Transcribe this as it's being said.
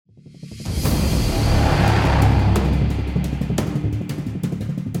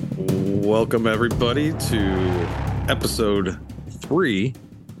Welcome, everybody, to episode 3,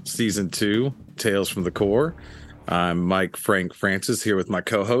 season 2, Tales from the Core. I'm Mike Frank Francis here with my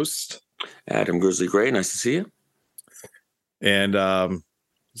co-host, Adam Grizzly Gray. Nice to see you. And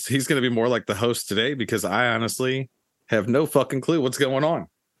he's going to be more like the host today because I honestly have no fucking clue what's going on.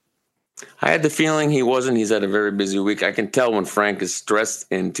 I had the feeling he wasn't. He's had a very busy week. I can tell when Frank is stressed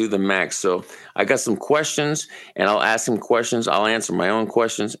and to the max. So I got some questions, and I'll ask him questions. I'll answer my own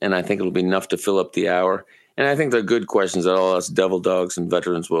questions, and I think it'll be enough to fill up the hour. And I think they're good questions that all us devil dogs and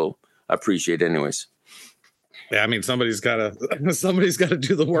veterans will appreciate anyways. Yeah, I mean, somebody's got to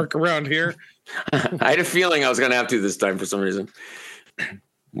do the work around here. I had a feeling I was going to have to this time for some reason,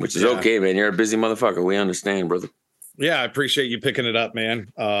 which is okay, man. You're a busy motherfucker. We understand, brother. Yeah, I appreciate you picking it up,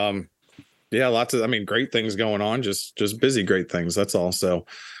 man. Yeah, lots of, great things going on. Just busy, great things. That's all. So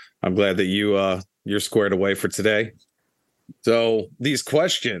I'm glad that you're squared away for today. So these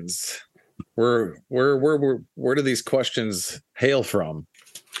questions, where do these questions hail from?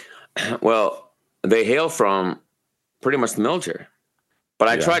 Well, they hail from pretty much the military, but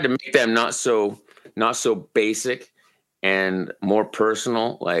I tried to make them not so basic and more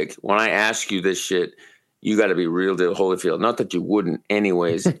personal. Like when I ask you this shit, you got to be real deal Holyfield. Not that you wouldn't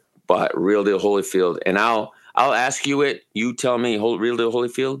anyways. But real deal Holyfield, and I'll ask you it. You tell me real deal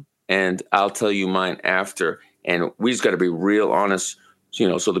Holyfield, and I'll tell you mine after. And we just got to be real honest,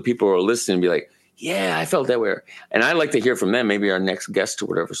 so the people who are listening be like, "Yeah, I felt that way." And I'd like to hear from them, maybe our next guest or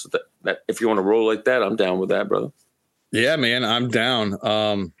whatever. So that if you want to roll like that, I'm down with that, brother. Yeah, man, I'm down.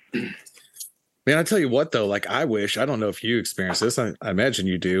 Man, I tell you what though, like I don't know if you experience this. I imagine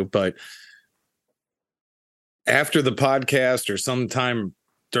you do, but after the podcast or sometime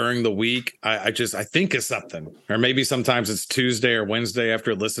during the week, I think of something, or maybe sometimes it's Tuesday or Wednesday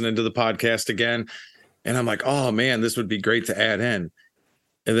after listening to the podcast again. And I'm like, oh man, this would be great to add in.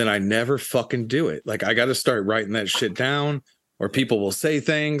 And then I never fucking do it. Like I got to start writing that shit down, or people will say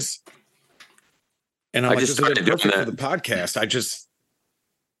things. And I'm like, this would be perfect for the podcast.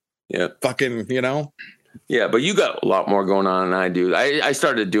 Fucking, Yeah, but you got a lot more going on than I do. I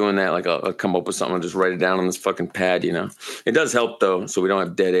started doing that. Like I'll come up with something and just write it down on this fucking pad, It does help, though, so we don't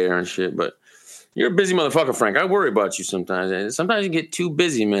have dead air and shit. But you're a busy motherfucker, Frank. I worry about you sometimes. And sometimes you get too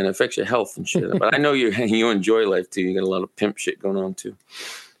busy, man. It affects your health and shit. But I know you enjoy life, too. You got a lot of pimp shit going on, too.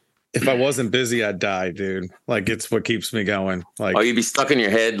 If I wasn't busy, I'd die, dude. Like, it's what keeps me going. Like, you'd be stuck in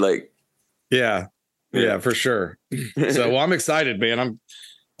your head, like... Yeah, for sure. So, I'm excited, man.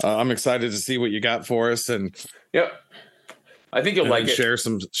 I'm excited to see what you got for us, and I think you'll like it.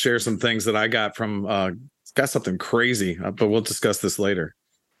 Share some things that I got from. Got something crazy, but we'll discuss this later.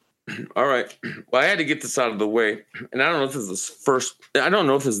 All right. Well, I had to get this out of the way, and I don't know if this is I don't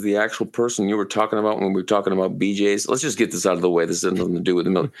know if this is the actual person you were talking about when we were talking about BJ's. Let's just get this out of the way. This has nothing to do with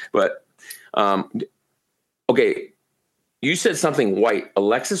the milk, but okay. You said something white.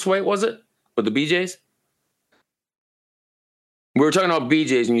 Alexis White, was it, with the BJ's? We were talking about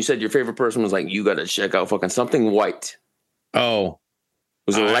BJ's, and you said your favorite person was like, you got to check out fucking something white. Oh,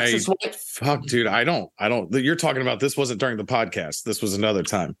 was it Alexis White? Fuck, dude, I don't. You're talking about this wasn't during the podcast. This was another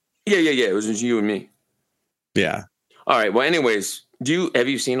time. Yeah. It was just you and me. Yeah. All right. Well, anyways, have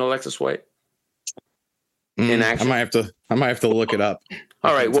you seen Alexis White in action? I might have to look it up.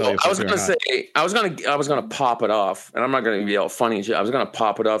 All right. Well, I was gonna pop it off, and I'm not gonna be all funny and shit. I was gonna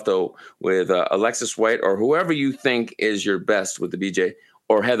pop it off though with Alexis White or whoever you think is your best with the BJ,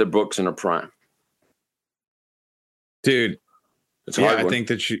 or Heather Brooks in her prime. Dude, it's a hard one. I think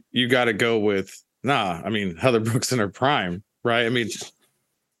that you got to go with Heather Brooks in her prime, right? I mean,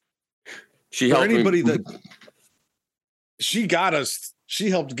 she helped anybody that she got us.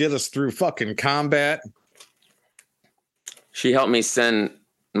 She helped get us through fucking combat. She helped me send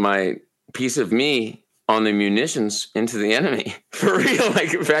my piece of me on the munitions into the enemy for real,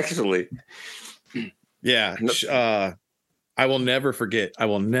 like actually. Yeah. I will never forget. I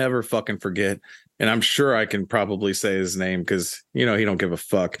will never fucking forget. And I'm sure I can probably say his name because, he don't give a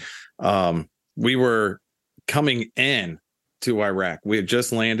fuck. We were coming in to Iraq. We had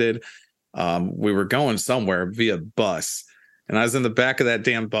just landed. We were going somewhere via bus. And I was in the back of that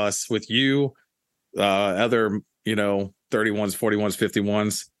damn bus with you, other, 31s, 41s,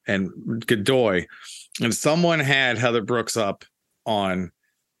 51s, and Godoy, and someone had Heather Brooks up on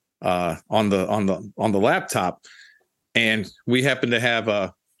the laptop, and we happened to have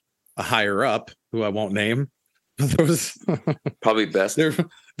a higher up who I won't name. There was probably best.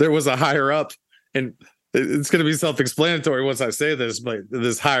 There was a higher up, and it's going to be self-explanatory once I say this, but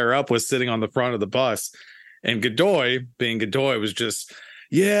this higher up was sitting on the front of the bus, and Godoy, being Godoy, was just,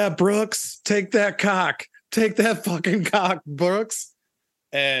 yeah, Brooks, take that cock. Take that fucking cock, Brooks.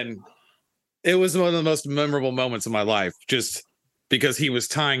 And It was one of the most memorable moments of my life, just because he was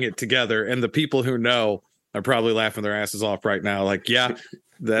tying it together, and the people who know are probably laughing their asses off right now. Like, yeah,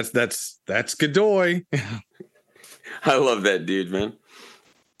 that's Godoy. I love that dude, man.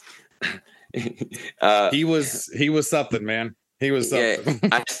 He was something, man. He was something.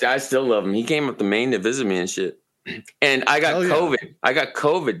 Yeah, I still love him. He came up to Maine to visit me and shit. And I got COVID. Yeah. I got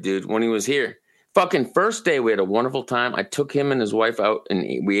COVID, dude, when he was here. Fucking first day, we had a wonderful time. I took him and his wife out,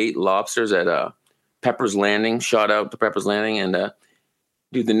 and we ate lobsters at Pepper's Landing. Shout out to Pepper's Landing. And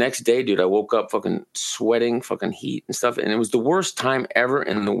dude, the next day, dude, I woke up fucking sweating, fucking heat and stuff. And it was the worst time ever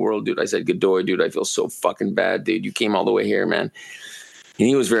in the world, dude. I said, Godoy, dude, I feel so fucking bad, dude. You came all the way here, man. And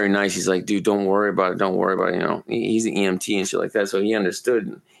he was very nice. He's like, dude, don't worry about it. Don't worry about it. You know, he's an EMT and shit like that. So he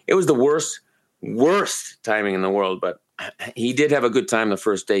understood. It was the worst timing in the world, but he did have a good time the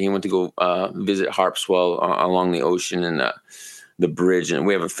first day. He went to go visit Harpswell along the ocean and the bridge. And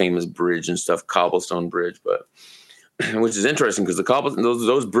we have a famous bridge and stuff, cobblestone bridge, but which is interesting because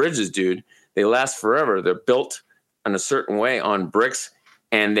those bridges, dude, they last forever. They're built in a certain way on bricks,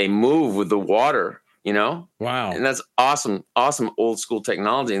 and they move with the water, you know? Wow. And that's awesome old school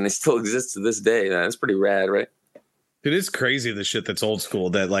technology, and they still exist to this day. That's pretty rad, right? It is crazy, the shit that's old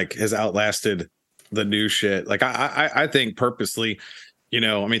school that like has outlasted the new shit. Like I think purposely, you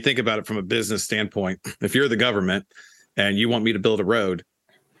know, I mean, think about it from a business standpoint. If you're the government and you want me to build a road,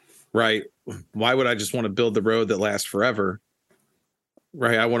 right? Why would I just want to build the road that lasts forever?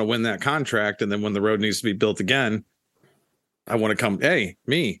 Right. I want to win that contract. And then when the road needs to be built again, I want to come, hey,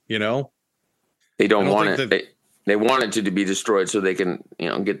 me, you know, they don't want it. They want it to be destroyed so they can, you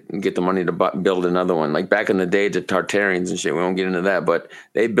know, get the money to build another one. Like back in the day, the Tartarians and shit. We won't get into that, but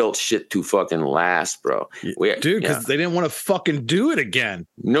they built shit to fucking last, bro. Dude, because they didn't want to fucking do it again.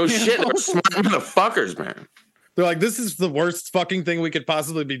 No shit. They're smart motherfuckers, man. They're like, this is the worst fucking thing we could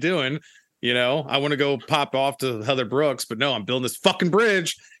possibly be doing. You know, I want to go pop off to Heather Brooks, but no, I'm building this fucking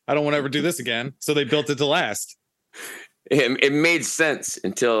bridge. I don't want to ever do this again. So they built it to last. It made sense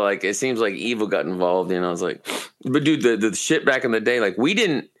until like it seems like evil got involved. You know, I was like, but dude, the shit back in the day, like we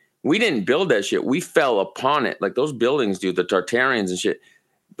didn't build that shit. We fell upon it. Like those buildings, dude, the Tartarians and shit.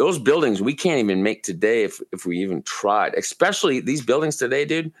 Those buildings we can't even make today if we even tried. Especially these buildings today,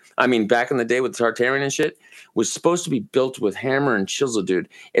 dude. I mean, back in the day with Tartarian and shit, was supposed to be built with hammer and chisel, dude.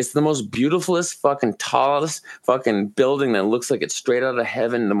 It's the most beautifulest, fucking tallest fucking building that looks like it's straight out of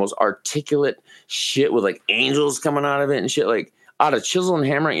heaven. The most articulate shit with like angels coming out of it and shit, like out of chisel and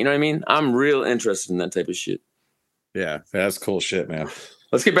hammer. You know what I mean? I'm real interested in that type of shit. Yeah, that's cool shit, man.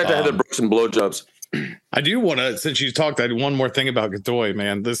 Let's get back to Heather Brooks and blowjobs. I do want to, since you talked, I had one more thing about Godoy,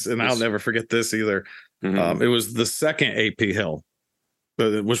 man. This, and I'll never forget this either. Mm-hmm. It was the second AP Hill,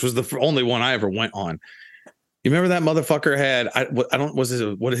 which was the only one I ever went on. You remember that motherfucker had? Was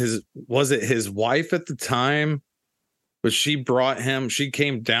it his wife at the time? But she brought him. She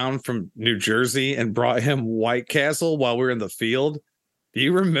came down from New Jersey and brought him White Castle while we were in the field. Do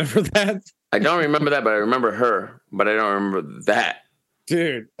you remember that? I don't remember that, but I remember her. But I don't remember that,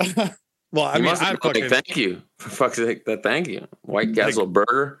 dude. Well, I mean, I fucking thank you for fuck's sake. Thank you, White Castle like,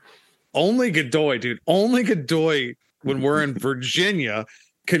 burger. Only Godoy, dude. Only Godoy, when we're in Virginia,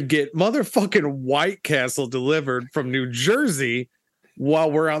 could get motherfucking White Castle delivered from New Jersey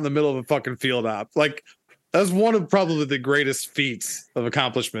while we're out in the middle of a fucking field op. Like, that's one of probably the greatest feats of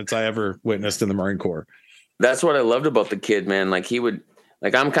accomplishments I ever witnessed in the Marine Corps. That's what I loved about the kid, man. Like he would.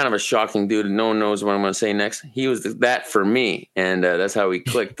 Like, I'm kind of a shocking dude, and no one knows what I'm going to say next. He was that for me, and that's how we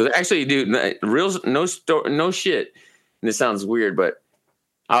clicked. Actually, dude, no shit. And this sounds weird, but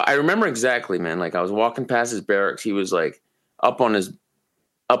I remember exactly, man. Like, I was walking past his barracks. He was, like, up on his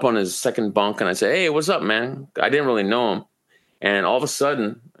second bunk, and I said, hey, what's up, man? I didn't really know him. And all of a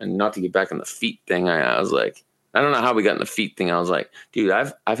sudden, and not to get back on the feet thing, I was like, I don't know how we got in the feet thing. I was like, dude,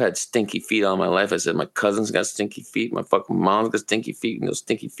 I've had stinky feet all my life. I said, my cousin's got stinky feet. My fucking mom's got stinky feet and those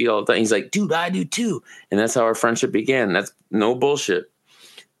stinky feet all the time. He's like, dude, I do too. And that's how our friendship began. That's no bullshit.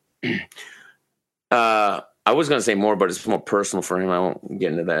 I was going to say more, but it's more personal for him. I won't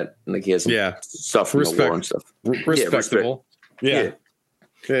get into that. Like he has some stuff from the war and stuff. Respectable. Yeah.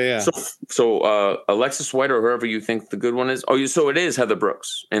 So Alexis White or whoever you think the good one is. Oh, so it is Heather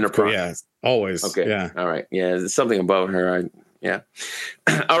Brooks in her prime. Yeah, always. Okay. Yeah. All right. Yeah, there's something about her.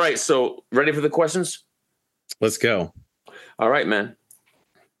 All right. So ready for the questions? Let's go. All right, man.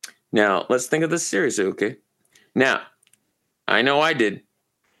 Now let's think of this seriously. Okay. Now, I know I did.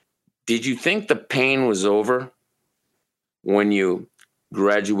 Did you think the pain was over when you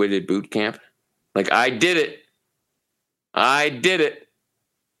graduated boot camp? Like I did it.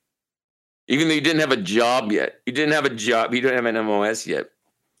 Even though you didn't have a job yet. You didn't have a job. You didn't have an MOS yet.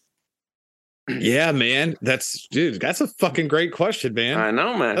 Yeah, man. That's a fucking great question, man. I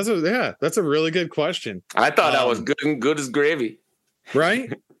know, man. That's a really good question. I thought I was good as gravy.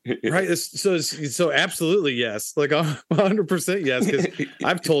 Right? Right. So absolutely yes. Like 100% yes. Because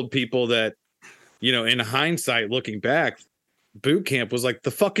I've told people that, in hindsight, looking back, boot camp was like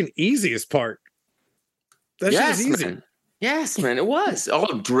the fucking easiest part. That shit was easy. Man. Yes, man. It was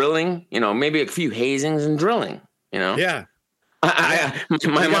all drilling. Maybe a few hazings and drilling. Yeah.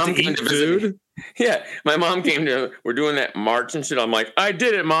 My mom came to visit me. Yeah, my mom came to. We're doing that march and shit. I'm like, I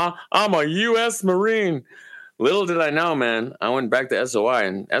did it, Ma. I'm a U.S. Marine. Little did I know, man. I went back to SOI,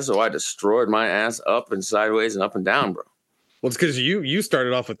 and SOI destroyed my ass up and sideways and up and down, bro. Well, it's because you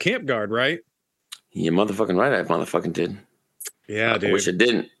started off with Camp Guard, right? You motherfucking right. I motherfucking did. Yeah, dude. I wish I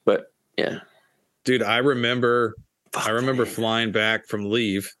didn't, but yeah. Dude, I remember flying back from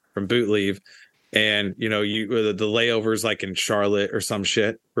boot leave, and the layovers like in Charlotte or some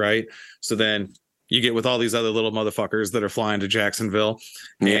shit, right? So then you get with all these other little motherfuckers that are flying to Jacksonville,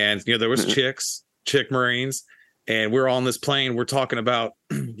 and there was chick Marines, and we're on this plane. We're talking about,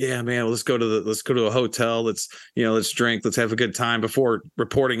 yeah, man, let's go to a hotel. Let's drink. Let's have a good time before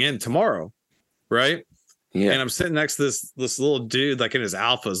reporting in tomorrow, right? Yeah. And I'm sitting next to this little dude, like in his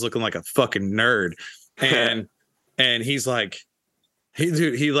alphas, looking like a fucking nerd, and he's like, he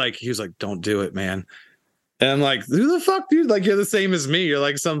was like, don't do it, man. And I'm like, who the fuck, dude? Like, you're the same as me. You're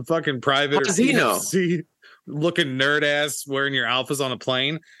like some fucking private or PFC looking nerd ass wearing your alphas on a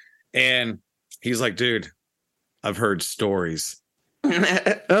plane. And he's like, dude, I've heard stories.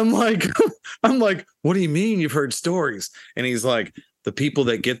 I'm like, what do you mean you've heard stories? And he's like, the people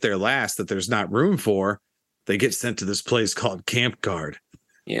that get there last, that there's not room for, they get sent to this place called Camp Guard.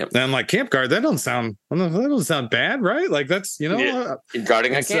 Yeah. And I'm like, Camp Guard, that doesn't sound bad, right? Like that's,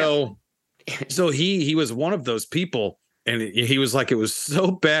 guarding a camp. So he was one of those people, and he was like, it was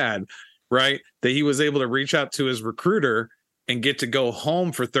so bad, right, that he was able to reach out to his recruiter and get to go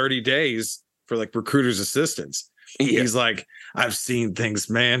home for 30 days for like recruiter's assistance. Yeah. He's like, I've seen things,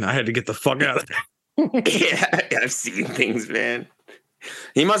 man. I had to get the fuck out of there. Yeah, I've seen things, man.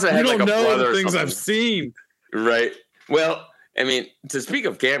 He must have had like a brother or things I've seen. Right. Well, I mean, to speak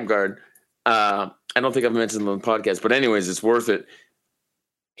of Camp Guard, I don't think I've mentioned it on the podcast, but anyways, it's worth it.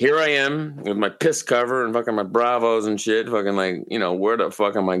 Here I am with my piss cover and fucking my Bravos and shit. Fucking like, where the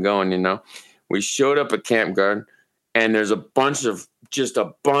fuck am I going? We showed up at Camp Guard, and there's a bunch of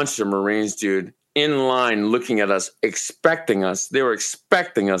Marines, dude, in line looking at us, expecting us. They were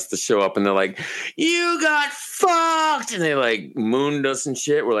expecting us to show up, and they're like, you got fucked. And they like mooned us and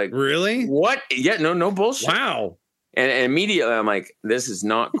shit. We're like, really? What? Yeah, no bullshit. Wow. And immediately I'm like, this is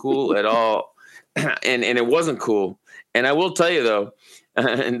not cool at all. And it wasn't cool. And I will tell you though,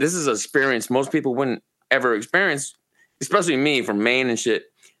 and this is an experience most people wouldn't ever experience, especially me from Maine and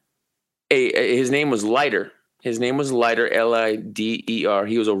shit. His name was Lighter. Lider.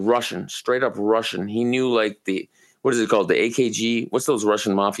 He was a Russian, straight up Russian. He knew like what is it called? The AKG. What's those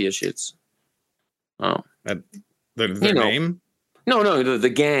Russian mafia shits? Oh, their name? No, the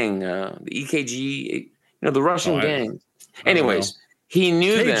gang, the EKG. The Russian gang. Anyways, he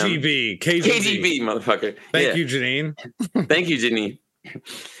knew KGB. KGB, motherfucker. Thank you, Janine. Thank you, Janine.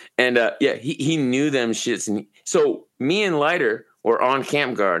 And he knew them shits. And so me and Lighter were on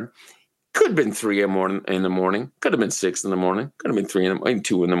Camp Guard. Could have been 3 in the morning. Could have been 6 in the morning. Could have been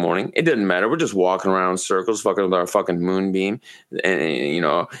 2 in the morning. It didn't matter. We're just walking around in circles, fucking with our fucking moonbeam and,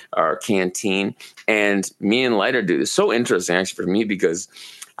 our canteen. And me and Lighter do this. So interesting, actually, for me, because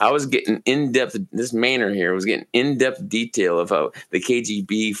I was getting in-depth, this Mainer here was getting in-depth detail of how the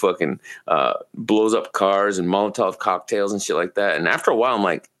KGB fucking blows up cars and Molotov cocktails and shit like that. And after a while, I'm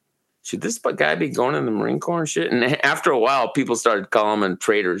like, should this guy be going in the Marine Corps and shit? And after a while, people started calling him a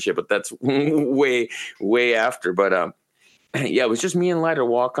traitor and shit, but that's way, way after. But yeah, it was just me and Lighter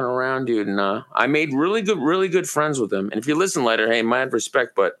walking around, dude. And I made really good friends with him. And if you listen, Lighter, hey, mad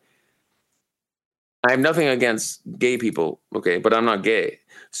respect, but I have nothing against gay people, okay? But I'm not gay.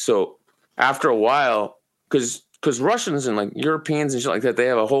 So after a while, because Russians and like Europeans and shit like that, they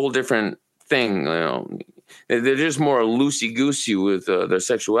have a whole different thing, They're just more loosey-goosey with their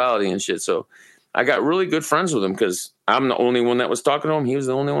sexuality and shit. So I got really good friends with him because I'm the only one that was talking to him. He was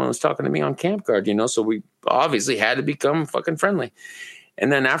the only one that was talking to me on Camp Guard, So we obviously had to become fucking friendly.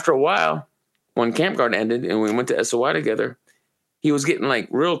 And then after a while, when Camp Guard ended and we went to SOI together, he was getting like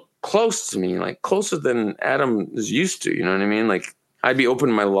real close to me, like closer than Adam is used to. You know what I mean? Like I'd be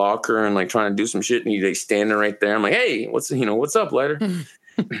opening my locker and like trying to do some shit, and he'd like standing right there. I'm like, hey, what's up, Lighter?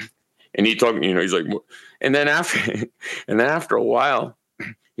 And he talking, he's like, and then after a while,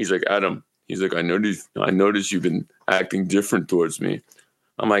 he's like, Adam, he's like, I noticed you've been acting different towards me.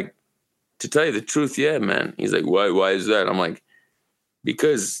 I'm like, to tell you the truth, yeah, man. He's like, why is that? I'm like,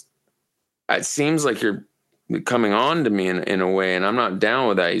 because it seems like you're coming on to me in a way, and I'm not down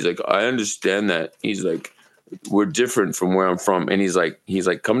with that. He's like, I understand that. He's like, we're different from where I'm from. And he's like,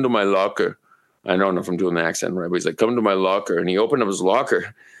 come to my locker. I don't know if I'm doing the accent right, but he's like, come to my locker. And he opened up his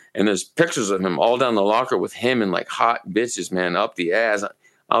locker, and there's pictures of him all down the locker with him and like hot bitches, man, up the ass.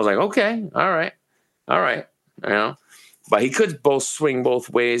 I was like, okay, all right. You know, but he could both swing both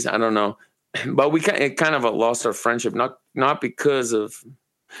ways. I don't know. But it kind of lost our friendship, not because of,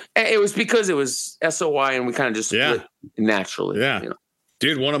 it was because it was SOI and we kind of just split naturally. Yeah. You know?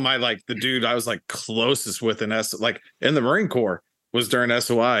 Dude, one of my, like, the dude I was like closest with in in the Marine Corps was during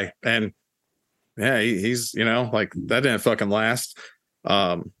SOI. And yeah, he's, you know, like, that didn't fucking last.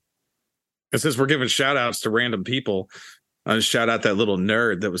 And since we're giving shout outs to random people, I just shout out that little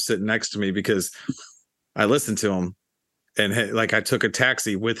nerd that was sitting next to me because I listened to him. And like, I took a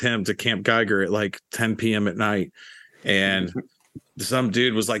taxi with him to Camp Geiger at like 10 p.m. at night. And some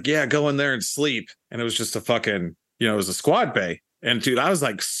dude was like, yeah, go in there and sleep. And it was just a fucking, you know, it was a squad bay. And dude, I was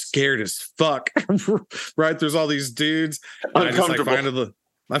like scared as fuck. Right? There's all these dudes. And I just like find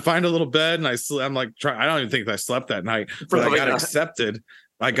a little bed and I'm like, I don't even think I slept that night, but I got accepted.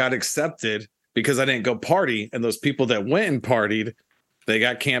 I got accepted because I didn't go party. And those people that went and partied, they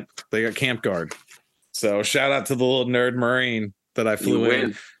got camp guard. So shout out to the little nerd Marine that I flew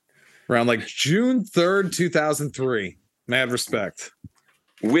in around like June 3rd, 2003. Mad respect.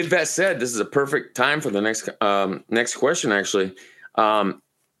 With that said, this is a perfect time for the next question, actually.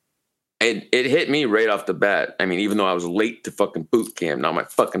 It hit me right off the bat. I mean, even though I was late to fucking boot camp, not my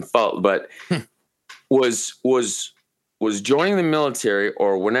fucking fault, but was joining the military,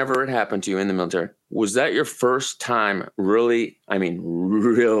 or whenever it happened to you in the military, was that your first time really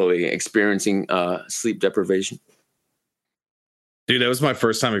experiencing sleep deprivation? Dude, that was my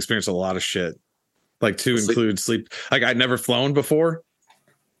first time experiencing a lot of shit. Like to include sleep. Like I'd never flown before.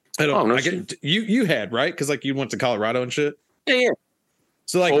 You had, right? Because like you went to Colorado and shit. Yeah.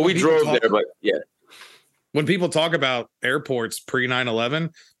 So like we drove there, but yeah. When people talk about airports pre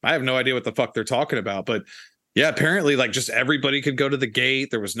 9/11, I have no idea what the fuck they're talking about. But yeah, apparently like just everybody could go to the gate.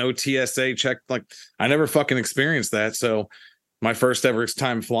 There was no TSA check. Like I never fucking experienced that. So my first ever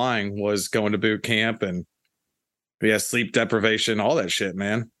time flying was going to boot camp, and sleep deprivation, all that shit,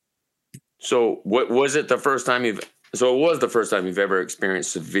 man. So what was it the first time it was the first time you've ever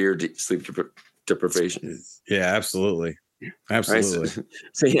experienced severe sleep deprivation? Yeah, absolutely. Absolutely.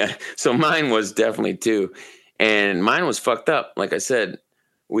 Right? So mine was definitely too. And mine was fucked up. Like I said,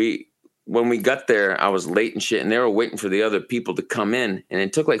 when we got there, I was late and shit, and they were waiting for the other people to come in. And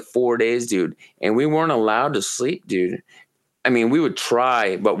it took like 4 days, dude. And we weren't allowed to sleep, dude. I mean, we would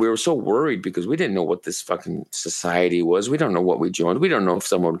try, but we were so worried because we didn't know what this fucking society was. We don't know what we joined. We don't know if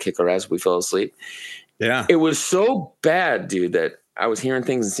someone would kick our ass if we fell asleep. Yeah. It was so bad, dude, that I was hearing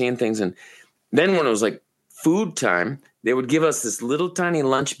things and seeing things. And then when it was like food time, they would give us this little tiny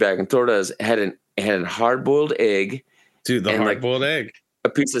lunch bag and throw it at us. It had a hard-boiled egg. Dude, the hard-boiled egg. A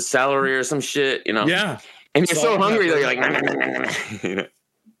piece of celery or some shit, you know? Yeah. And you're so hungry that you're like, you know?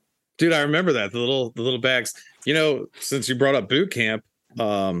 Dude, I remember that. The little bags. You know, since you brought up boot camp,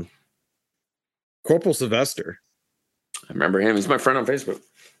 Corporal Sylvester. I remember him. He's my friend on Facebook.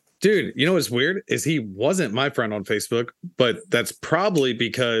 Dude, you know what's weird is he wasn't my friend on Facebook, but that's probably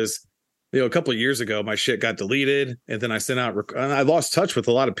because, a couple of years ago, my shit got deleted, and then I sent out, and I lost touch with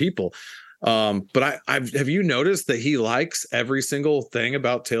a lot of people. But have you noticed that he likes every single thing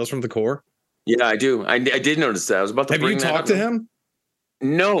about Tales from the Corps? Yeah, I do. I did notice that. I was about to bring that up. Have you talked to him?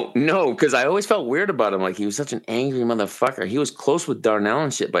 No, because I always felt weird about him. Like he was such an angry motherfucker. He was close with Darnell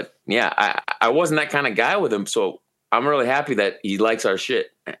and shit, but yeah, I wasn't that kind of guy with him. So I'm really happy that he likes our shit.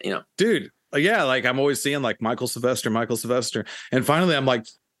 You know, dude. Yeah, like I'm always seeing like Michael Sylvester, and finally I'm like,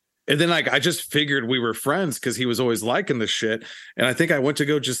 and then like I just figured we were friends because he was always liking this shit, and I think I went to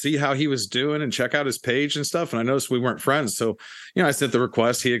go just see how he was doing and check out his page and stuff, and I noticed we weren't friends. So I sent the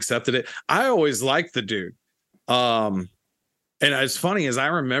request, he accepted it. I always liked the dude. And as funny as I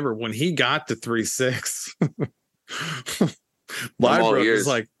remember when he got to 3.6, Liebrook was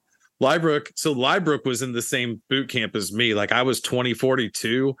like, so Liebrook was in the same boot camp as me. Like I was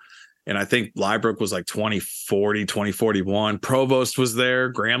 2042, and I think Liebrook was like 2040, 2041. Provost was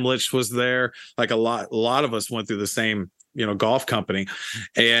there, Gramlich was there. Like a lot of us went through the same, golf company.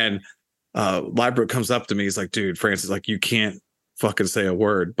 And Liebrook comes up to me, he's like, dude, Francis, like you can't fucking say a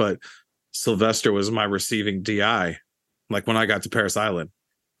word, but Sylvester was my receiving DI. Like when I got to Paris Island,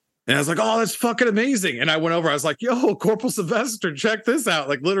 and I was like, oh, that's fucking amazing. And I went over, I was like, yo, Corporal Sylvester, check this out.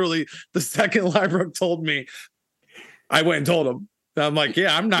 Like literally the second Liebrook told me, I went and told him. I'm like,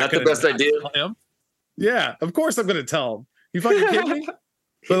 yeah, I'm not the best idea. Tell him. Yeah, of course I'm gonna tell him. You fucking kidding me?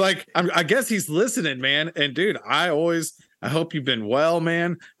 But like, I guess he's listening, man. And dude, I hope you've been well,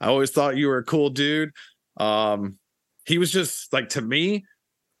 man. I always thought you were a cool dude. He was just like, to me,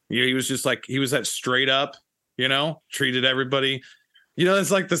 he was just like, he was that straight up, treated everybody.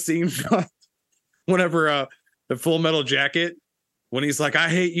 It's like the scene whenever the Full Metal Jacket, when he's like, I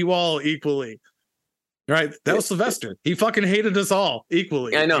hate you all equally. Right? That was Sylvester. He fucking hated us all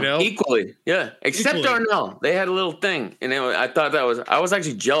equally. I know, equally. Yeah. Except equally. Darnell. They had a little thing. And I thought I was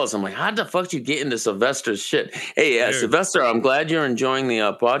actually jealous. I'm like, how the fuck did you get into Sylvester's shit? Hey, Sylvester, I'm glad you're enjoying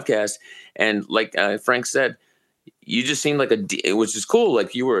the podcast. And like Frank said, you just seemed like which is cool.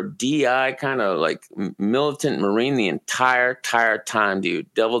 Like you were a DI kind of like militant Marine the entire time,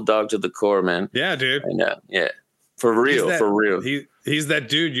 dude. Devil dog to the core, man. Yeah, dude. And, yeah. For real. He's that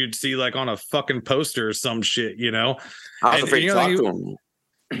dude you'd see like on a fucking poster or some shit, I was afraid to talk to him.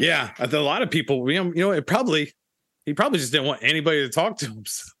 Yeah, a lot of people, he probably just didn't want anybody to talk to him.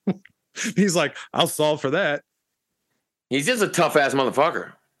 So he's like, I'll solve for that. He's just a tough ass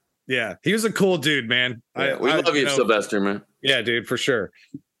motherfucker. Yeah, he was a cool dude, man. Yeah, we love you, Sylvester, man. Yeah, dude, for sure.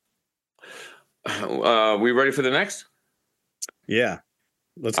 We ready for the next? Yeah,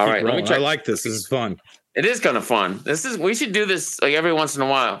 let's keep rolling. I like this. This is fun. It is kind of fun. We should do this like every once in a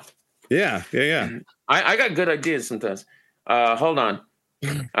while. Yeah. I got good ideas sometimes. Hold on.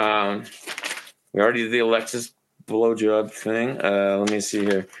 We already did the Alexis blowjob thing. Let me see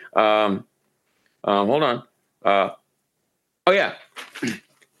here. Hold on. Oh yeah.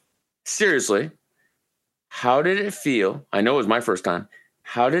 Seriously, how did it feel? I know it was my first time.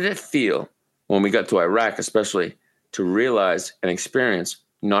 How did it feel when we got to Iraq, especially to realize and experience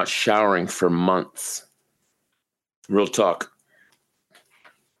not showering for months? Real talk.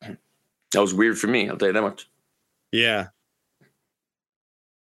 That was weird for me. I'll tell you that much. Yeah.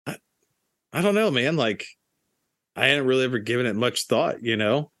 I don't know, man. Like, I hadn't really ever given it much thought,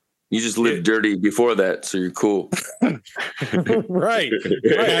 You just lived dirty before that, so you're cool. Right.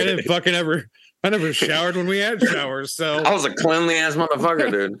 I didn't fucking I never showered when we had showers. So I was a cleanly ass motherfucker,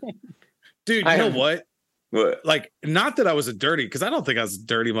 dude. Dude, you know what? What? Like, not that I was a dirty, because I don't think I was a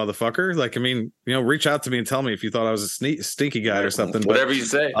dirty motherfucker. Like, I mean, reach out to me and tell me if you thought I was a stinky guy or something. Whatever you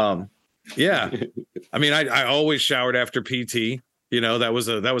say. Yeah. I mean, I always showered after PT. That was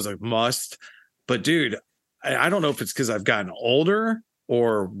a must. But dude, I don't know if it's because I've gotten older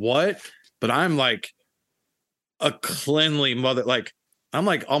or what, but I'm like a cleanly mother. Like, I'm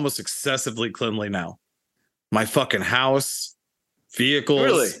like almost excessively cleanly now. My fucking house, vehicles.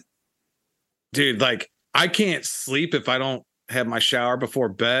 Really? Dude, like, I can't sleep if I don't have my shower before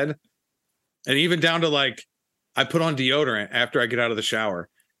bed. And even down to like, I put on deodorant after I get out of the shower.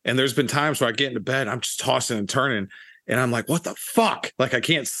 And there's been times where I get into bed, I'm just tossing and turning. And I'm like, what the fuck? Like, I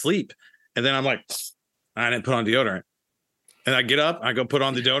can't sleep. And then I'm like, I didn't put on deodorant. And I get up, I go put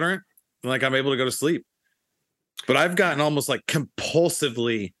on the deodorant, and like I'm able to go to sleep. But I've gotten almost like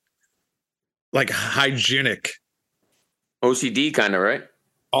compulsively like hygienic. OCD kind of, right?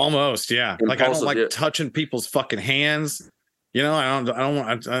 Almost, yeah. Impulsive, like I don't like touching people's fucking hands. I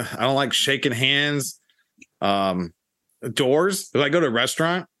don't like shaking hands. Doors. If I go to a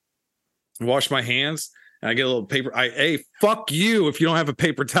restaurant, wash my hands, and I get a little paper. Fuck you if you don't have a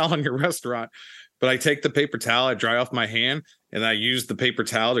paper towel in your restaurant. But I take the paper towel, I dry off my hand, and I use the paper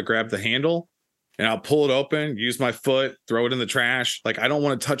towel to grab the handle, and I'll pull it open, use my foot, throw it in the trash. Like, I don't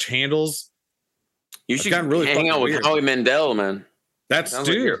want to touch handles. You should really hang out with Howie Mandel, man. That's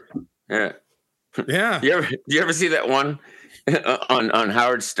dude. Yeah. Yeah. You ever see that one on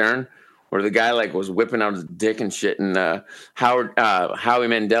Howard Stern where the guy like was whipping out his dick and shit, and Howie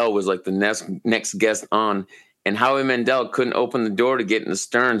Mandel was like the next guest on, and Howie Mandel couldn't open the door to get in the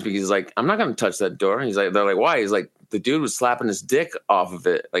Sterns because he's like, I'm not gonna touch that door. He's like, they're like, why? He's like, the dude was slapping his dick off of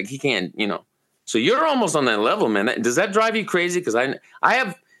it. Like, he can't, So you're almost on that level, man. Does that drive you crazy? Because I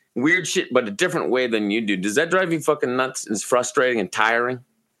have weird shit, but a different way than you do. Does that drive you fucking nuts? It's frustrating and tiring.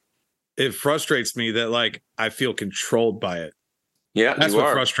 It frustrates me that like I feel controlled by it. Yeah, that's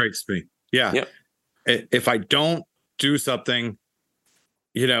what frustrates me. Yeah. Yep. If I don't do something,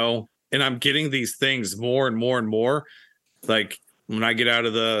 and I'm getting these things more and more and more, like when I get out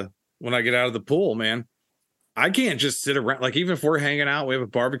of the pool, man, I can't just sit around. Like, even if we're hanging out, we have a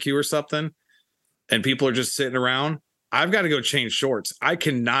barbecue or something, and people are just sitting around, I've got to go change shorts. I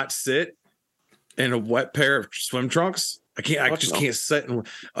cannot sit in a wet pair of swim trunks. I just can't sit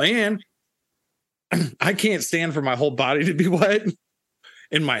and I can't stand for my whole body to be wet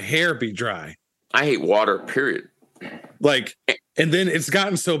and my hair be dry. I hate water, period. Like, And then it's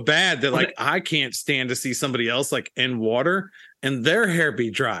gotten so bad that like I can't stand to see somebody else like in water and their hair be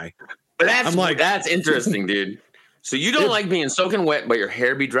dry. But that's interesting, dude. So you don't like being soaking wet, but your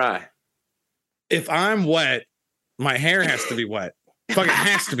hair be dry. If I'm wet, my hair has to be wet. Fucking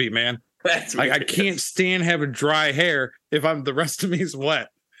has to be, man. Like I can't stand having dry hair if the rest of me is wet.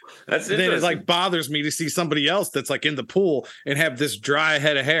 That's interesting. Then it like bothers me to see somebody else that's like in the pool and have this dry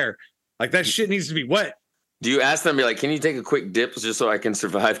head of hair. Like that shit needs to be wet. Do you ask them, be like, can you take a quick dip just so I can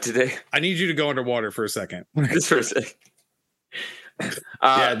survive today? I need you to go underwater for a second. Just for a second.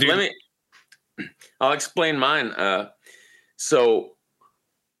 Yeah, dude. I'll explain mine. So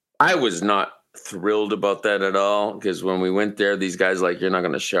I was not thrilled about that at all, because when we went there, these guys like, you're not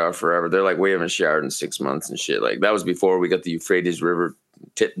going to shower forever. They're like, we haven't showered in 6 months and shit. Like that was before we got the Euphrates River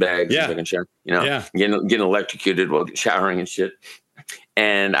tit bags. Yeah. And shower, getting electrocuted while showering and shit.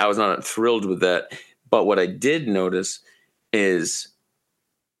 And I was not thrilled with that. But what I did notice is,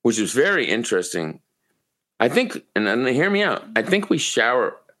 which was very interesting, I think, and hear me out, I think we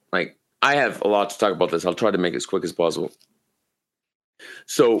shower, like, I have a lot to talk about this. I'll try to make it as quick as possible.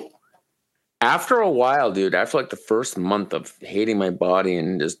 So after a while, dude, after like the first month of hating my body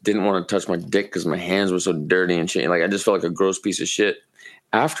and just didn't want to touch my dick because my hands were so dirty and shit, like I just felt like a gross piece of shit.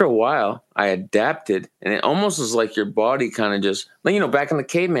 After a while, I adapted, and it almost was like your body kind of just, like, back in the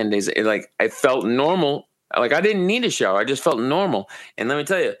caveman days, I felt normal. Like I didn't need a shower. I just felt normal. And let me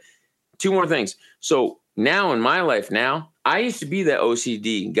tell you, 2 more things. So now in my life I used to be that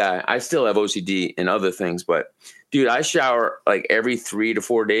OCD guy. I still have OCD in other things, but dude, I shower like every 3 to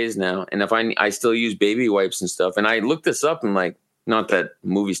 4 days now. And if I still use baby wipes and stuff. And I looked this up, and like, not that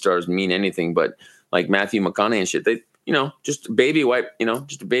movie stars mean anything, but like Matthew McConaughey and shit, they, just a baby wipe,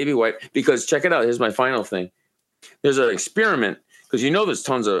 just a baby wipe. Because check it out. Here's my final thing. There's an experiment, because there's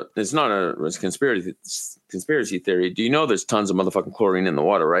tons of, it's not a conspiracy theory. Do you know there's tons of motherfucking chlorine in the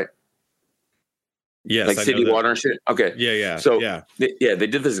water, right? Yes. Like city water and shit. Okay. Yeah. So yeah. They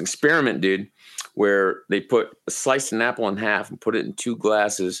did this experiment, dude, where they put a sliced an apple in half and put it in 2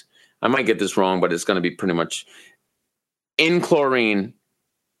 glasses. I might get this wrong, but it's going to be pretty much in chlorine,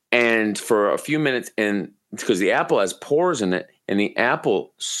 and for a few minutes, and because the apple has pores in it, and the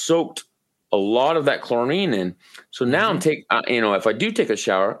apple soaked a lot of that chlorine in. So now I'm if I do take a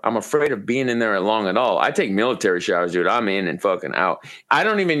shower, I'm afraid of being in there long at all. I take military showers, dude. I'm in and fucking out. I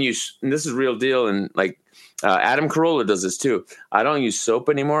don't even use, and this is real deal, and like Adam Carolla does this too. I don't use soap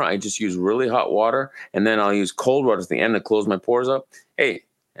anymore. I just use really hot water, and then I'll use cold water at the end to close my pores up. Hey,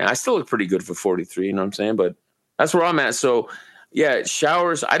 and I still look pretty good for 43, you know what I'm saying? But that's where I'm at. So yeah,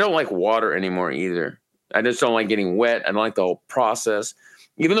 showers, I don't like water anymore either. I just don't like getting wet. I don't like the whole process.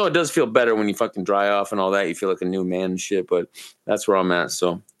 Even though it does feel better when you fucking dry off and all that, you feel like a new man and shit, but that's where I'm at.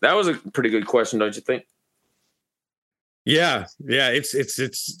 So that was a pretty good question, don't you think? Yeah.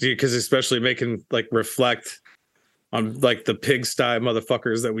 It's because especially making like reflect on like the pigsty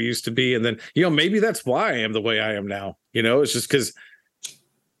motherfuckers that we used to be. And then, maybe that's why I am the way I am now. It's just because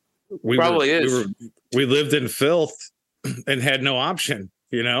we lived in filth and had no option,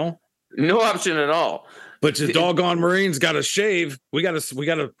 No option at all. But the doggone Marines got to shave. We got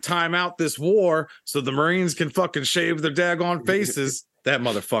to time out this war so the Marines can fucking shave their daggone faces. That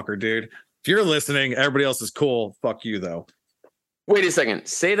motherfucker, dude. If you're listening, everybody else is cool. Fuck you, though. Wait a second.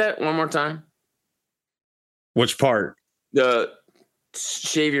 Say that one more time. Which part? The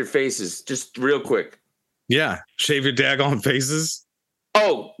shave your faces, just real quick. Yeah, shave your daggone faces.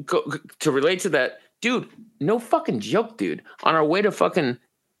 Oh, to relate to that, dude. No fucking joke, dude. On our way to fucking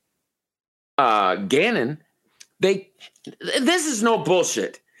Gannon, this is no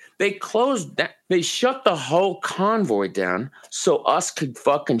bullshit. They closed that. They shut the whole convoy down so us could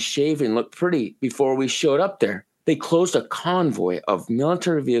fucking shave and look pretty before we showed up there. They closed a convoy of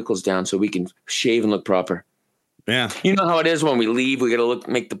military vehicles down so we can shave and look proper. Yeah. You know how it is when we leave, we got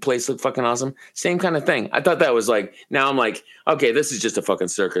to make the place look fucking awesome. Same kind of thing. I thought that was like, now I'm like, okay, this is just a fucking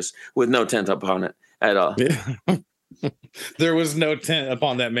circus with no tent up on it at all. Yeah. There was no tent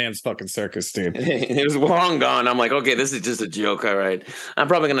upon that man's fucking circus, dude. It was long gone. I'm like, okay, this is just a joke. All right. I'm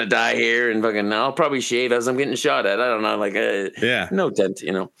probably going to die here and fucking, I'll probably shave as I'm getting shot at. I don't know. Like, yeah, no tent,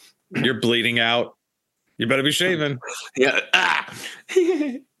 You're bleeding out. You better be shaving. Yeah.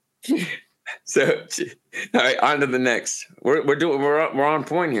 So, all right, on to the next. We're on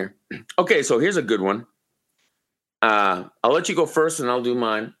point here. Okay. So here's a good one. I'll let you go first and I'll do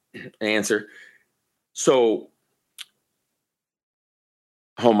mine answer. So,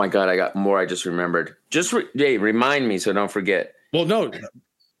 oh my God, I got more. I just remembered. Remind me so don't forget. Well, no.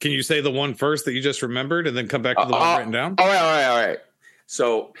 Can you say the one first that you just remembered and then come back to the one written down? All right.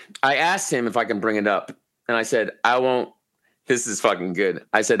 So I asked him if I can bring it up. And I said, I won't This is fucking good.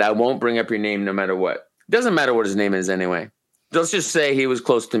 I said, I won't bring up your name no matter what. Doesn't matter what his name is anyway. Let's just say he was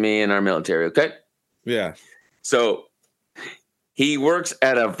close to me in our military, okay? Yeah. So he works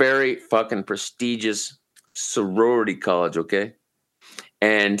at a very fucking prestigious sorority college, okay?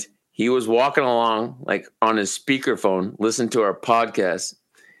 And he was walking along like on his speakerphone, listening to our podcast.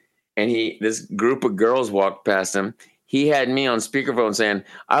 And this group of girls walked past him. He had me on speakerphone saying,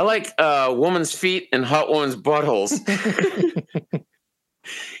 I like woman's feet and hot woman's buttholes.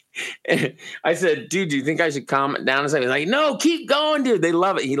 And I said, dude, do you think I should calm it down? And he's like, no, keep going, dude. They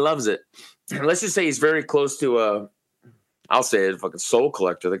love it. He loves it. And let's just say he's very close to I'll say it, fucking soul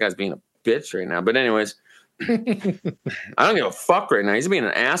collector. The guy's being a bitch right now. But anyways, I don't give a fuck right now. He's being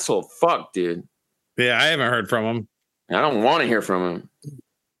an asshole. Fuck, dude. Yeah, I haven't heard from him. I don't want to hear from him.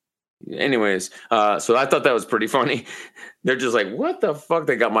 Anyways, so I thought that was pretty funny. They're just like, what the fuck?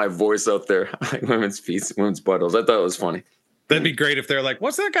 They got my voice out there. Like women's feet, women's buttholes. I thought it was funny. That'd be great if they're like,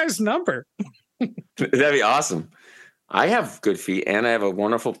 what's that guy's number? That'd be awesome. I have good feet and I have a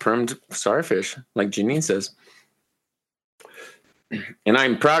wonderful permed starfish, like Janine says. And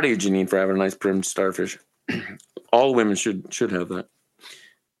I'm proud of you, Janine, for having a nice permed starfish. All women should have that.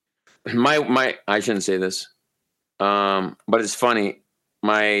 My I shouldn't say this. But it's funny.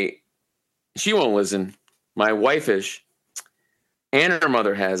 She won't listen. My wife-ish and her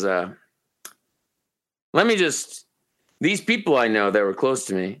mother has these people I know that were close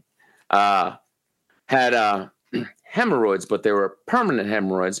to me had hemorrhoids, but they were permanent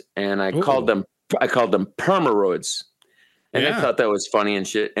hemorrhoids, and I called them permeroids. And I thought that was funny and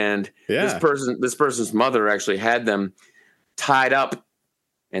shit. And this person's mother actually had them tied up,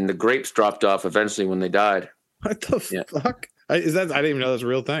 and the grapes dropped off eventually when they died. What the fuck? I didn't even know that was a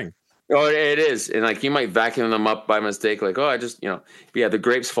real thing. Oh, it is. And like you might vacuum them up by mistake, like, I just, the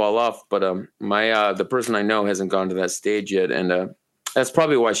grapes fall off. But the person I know hasn't gone to that stage yet, and that's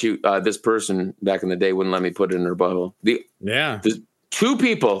probably why this person back in the day wouldn't let me put it in her butthole. The two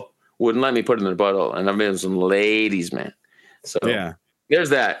people wouldn't let me put it in their butthole, and I've been some ladies, man. So there's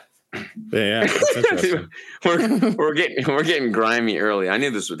that. Yeah, that's interesting. we're getting grimy early. I knew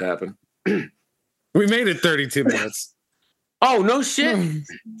this would happen. We made it 32 minutes. Oh, no shit.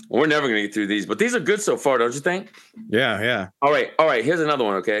 We're never going to get through these, but these are good so far, don't you think? Yeah. All right. Here's another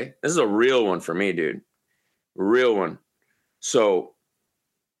one, okay? This is a real one for me, dude. Real one. So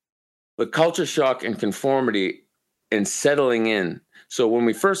the culture shock and conformity and settling in. So when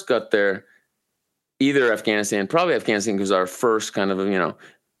we first got there, either Afghanistan, probably Afghanistan was our first kind of,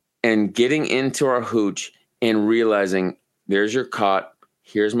 and getting into our hooch and realizing there's your cot,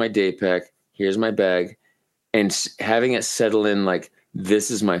 here's my day pack, here's my bag, and having it settle in like,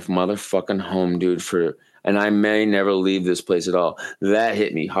 this is my motherfucking home, dude, and I may never leave this place at all. That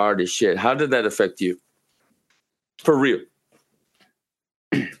hit me hard as shit. How did that affect you? For real.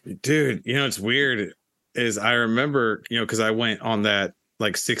 Dude, it's weird is I remember, because I went on that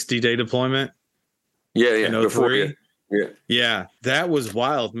like 60-day deployment. Yeah. Before you. Yeah. That was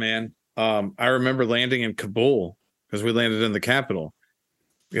wild, man. I remember landing in Kabul because we landed in the capital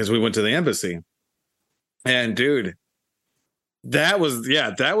because we went to the embassy. And dude, that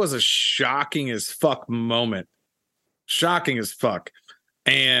was a shocking as fuck moment. Shocking as fuck.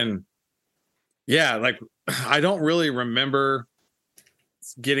 And yeah, like I don't really remember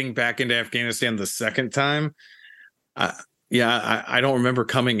getting back into Afghanistan the second time. I don't remember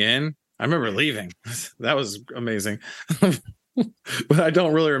coming in. I remember leaving. That was amazing. But I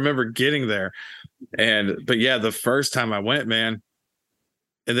don't really remember getting there. But yeah, the first time I went, man,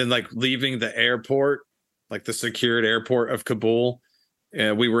 and then like leaving the airport, like the secured airport of Kabul,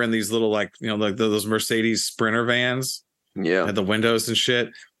 and we were in these little like those Mercedes Sprinter vans, had the windows and shit.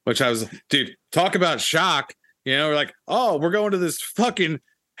 Which I was, dude, talk about shock. We're like, we're going to this fucking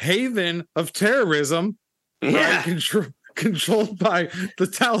haven of terrorism, right? Controlled by the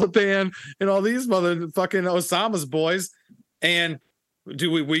Taliban and all these motherfucking Osama's boys. And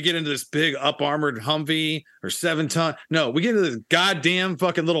do we get into this big up armored Humvee or 7-ton? No, we get into this goddamn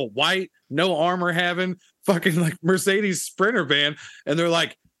fucking little white, no armor having fucking like Mercedes Sprinter van. And they're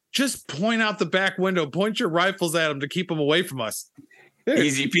like, just point out the back window, point your rifles at them to keep them away from us. Dude,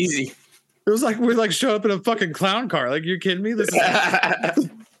 easy peasy. It was like we showed up in a fucking clown car. Like, you're kidding me? This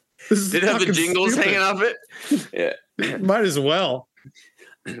is did it have the jingles stupid. Hanging off it? Yeah. Might as well.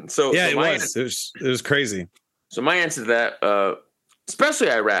 So it was crazy. So my answer to that,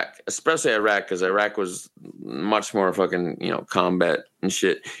 especially Iraq, because Iraq was much more fucking, combat and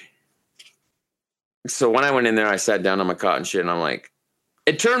shit. So when I went in there, I sat down on my cot and shit, and I'm like,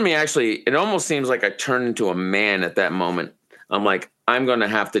 it almost seems like I turned into a man at that moment. I'm like, I'm going to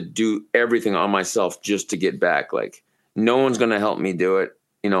have to do everything on myself just to get back. Like, No one's going to help me do it.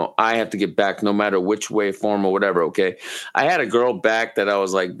 I have to get back no matter which way, form, or whatever. Okay. I had a girl back that I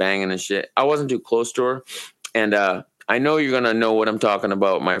was like banging and shit. I wasn't too close to her. And I know you're going to know what I'm talking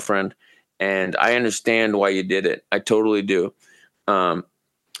about, my friend. And I understand why you did it. I totally do.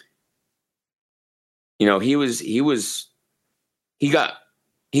 He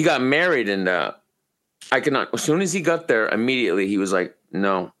got married, and as soon as he got there, immediately he was like,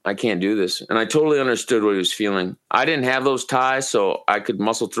 no, I can't do this. And I totally understood what he was feeling. I didn't have those ties, so I could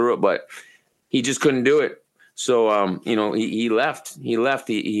muscle through it, but he just couldn't do it. So, he left.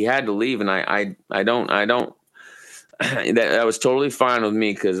 He had to leave. And I don't, that was totally fine with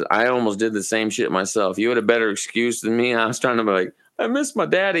me, because I almost did the same shit myself. You had a better excuse than me. I was trying to be like, I miss my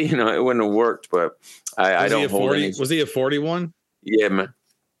daddy. It wouldn't have worked, but I don't hold any. Was he a 41? Yeah, man.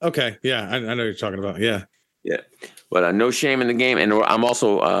 Okay. Yeah. I know what you're talking about. Yeah. Yeah. But no shame in the game. And I'm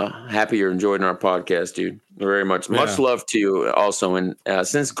also happy you're enjoying our podcast, dude. Very much. Yeah. Much love to you also. And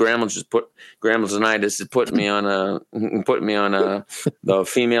since Grandma's and I just put me on the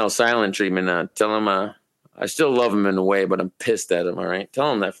female silent treatment, tell him I still love him in a way, but I'm pissed at him. All right.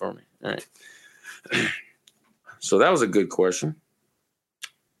 Tell him that for me. All right. So that was a good question.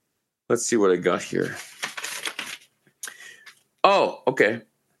 Let's see what I got here. Oh, okay.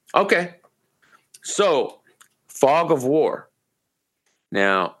 Okay. So, fog of war.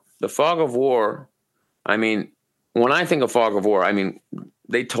 Now, the fog of war, I mean, when I think of fog of war, I mean,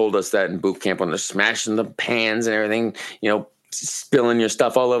 they told us that in boot camp when they're smashing the pans and everything, spilling your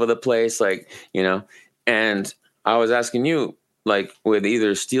stuff all over the place, and I was asking you, like, with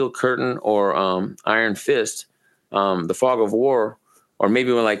either Steel Curtain or Iron Fist, the fog of war, or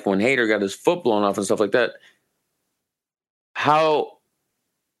maybe when Hader got his foot blown off and stuff like that, how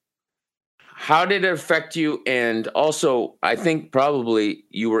did it affect you? And also, I think probably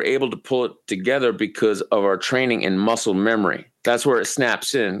you were able to pull it together because of our training in muscle memory. That's where it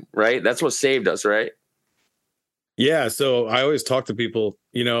snaps in, right? That's what saved us, right? Yeah. So I always talk to people,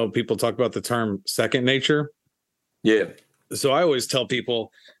 people talk about the term second nature. Yeah. So I always tell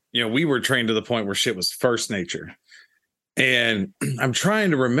people, we were trained to the point where shit was first nature. And I'm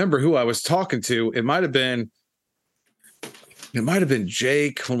trying to remember who I was talking to. It might have been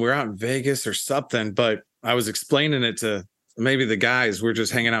Jake when we were out in Vegas or something, but I was explaining it to maybe the guys. We're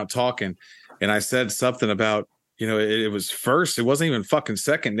just hanging out talking. And I said something about, it was first. It wasn't even fucking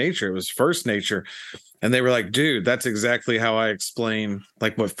second nature. It was first nature. And they were like, dude, that's exactly how I explain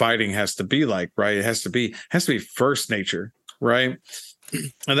like what fighting has to be like, right? It has to be first nature, right?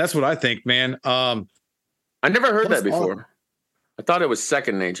 And that's what I think, man. I never heard that before. I thought it was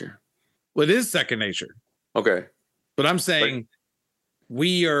second nature. Well, it is second nature. Okay. But I'm saying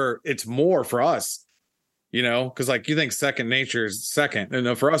it's more for us, because like you think second nature is second. And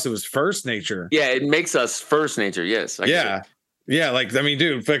no, for us, it was first nature. Yeah, it makes us first nature. Yes. Yeah. Yeah. Like, I mean,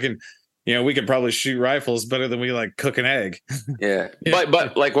 dude, fucking, we could probably shoot rifles better than we like cook an egg. Yeah.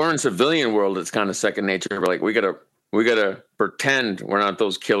 But like we're in civilian world, it's kind of second nature. We're like, we gotta pretend we're not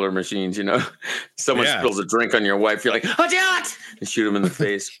those killer machines, Someone spills a drink on your wife, you're like, oh, God! And shoot him in the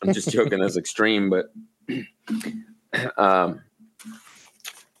face. I'm just joking. That's extreme, but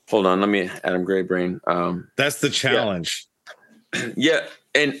hold on, let me Adam Gray brain. That's the challenge. Yeah.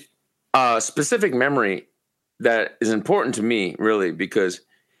 And specific memory that is important to me, really, because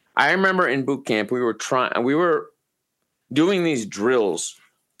I remember in boot camp we were doing these drills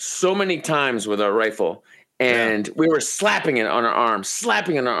so many times with our rifle, and we were slapping it on our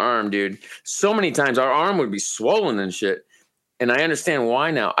arm, dude. So many times our arm would be swollen and shit. And I understand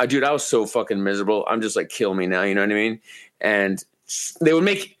why now. I was so fucking miserable. I'm just like, kill me now. You know what I mean? And they would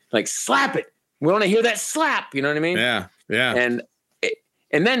make like, slap it. We want to hear that slap. You know what I mean? Yeah. Yeah. And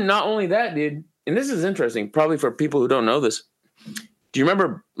then not only that, dude, and this is interesting, probably for people who don't know this. Do you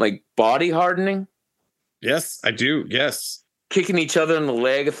remember like body hardening? Yes, I do. Yes. Kicking each other in the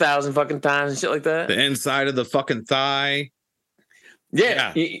leg 1,000 fucking times and shit like that. The inside of the fucking thigh.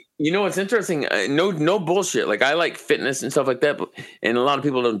 Yeah. You know what's interesting? No bullshit. Like I like fitness and stuff like that, and a lot of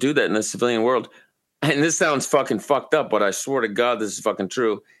people don't do that in the civilian world. And this sounds fucking fucked up, but I swear to God, this is fucking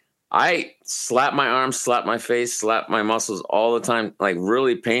true. I slap my arms, slap my face, slap my muscles all the time, like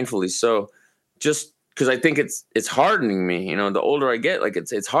really painfully. So just because I think it's hardening me, the older I get, like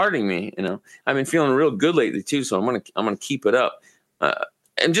it's hardening me, I've been feeling real good lately too. So I'm going to keep it up.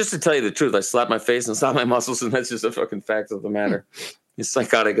 And just to tell you the truth, I slap my face and slap my muscles, and that's just a fucking fact of the matter. As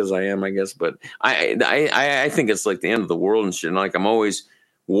psychotic as I am, I guess, but I think it's like the end of the world and shit. And like I'm always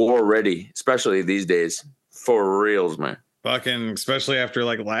war ready, especially these days, for reals, man. Fucking, especially after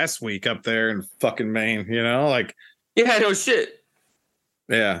like last week up there in fucking Maine, like yeah, no shit.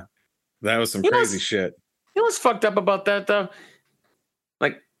 Yeah, that was some crazy shit. You know what's fucked up about that though?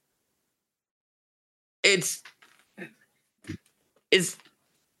 Like, it's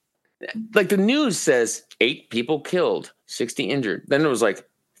like the news says 8 people killed, 60 injured. Then there was like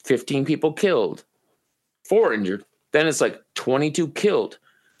 15 people killed, 4 injured. Then it's like 22 killed,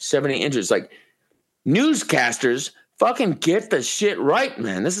 70 injured. It's like, newscasters fucking get the shit right,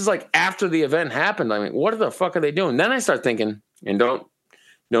 man. This is like after the event happened. I mean, what the fuck are they doing? Then I start thinking, and don't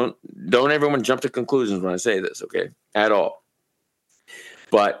everyone jump to conclusions when I say this, okay? At all.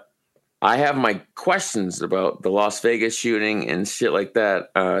 But I have my questions about the Las Vegas shooting and shit like that,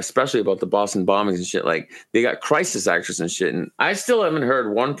 especially about the Boston bombings and shit. Like, they got crisis actors and shit, and I still haven't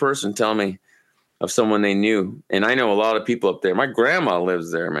heard one person tell me of someone they knew. And I know a lot of people up there. My grandma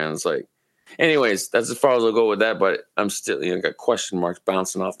lives there, man. It's like, anyways, that's as far as I'll go with that. But I'm still, got question marks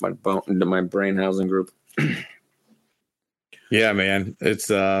bouncing off my into my brain housing group. Yeah, man. It's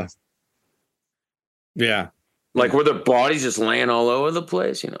yeah. Like, were the bodies just laying all over the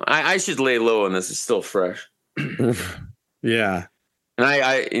place? I should lay low and this is still fresh. Yeah. And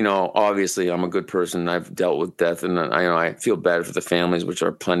I obviously I'm a good person. I've dealt with death, and I feel bad for the families, which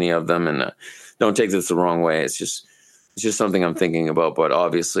are plenty of them. And don't take this the wrong way. It's just something I'm thinking about. But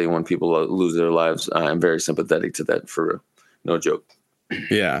obviously, when people lose their lives, I'm very sympathetic to that. For no joke.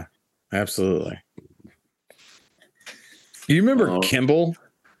 Yeah, absolutely. You remember Kimball?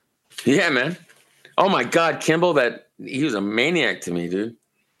 Yeah, man. Oh my God, Kimball! He was a maniac to me, dude.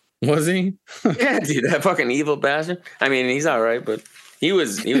 Was he? Yeah, dude, that fucking evil bastard. I mean, he's all right, but he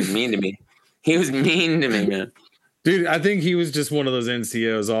was mean to me. He was mean to me, man. Dude, I think he was just one of those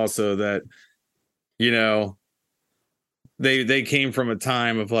NCOs also that, they came from a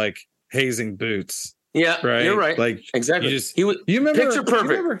time of like hazing boots. Yeah, right. You're right. Like, exactly. You remember picture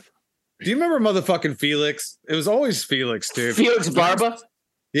perfect. Do you remember motherfucking Felix? It was always Felix, dude. Felix Barba?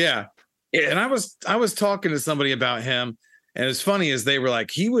 Yeah. And I was talking to somebody about him, and it's funny as they were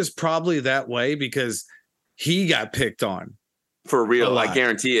like, he was probably that way because he got picked on. For real, I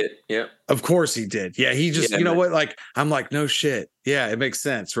guarantee it. Yeah. Of course he did. Yeah, he just, what? Like, I'm like, no shit. Yeah, it makes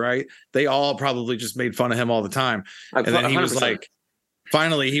sense, right? They all probably just made fun of him all the time. And then he 100%. Was like,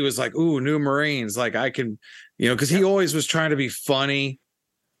 finally, he was like, ooh, new Marines. Like, I can, because he always was trying to be funny.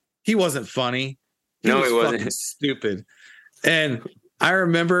 He wasn't funny. He wasn't. Fucking stupid. And I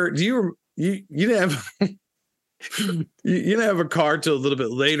remember, you didn't have you didn't have a car till a little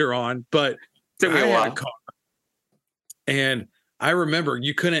bit later on, but took me a while. Had a car. And I remember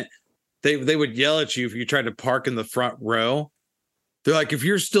you couldn't. They would yell at you if you tried to park in the front row. They're like, if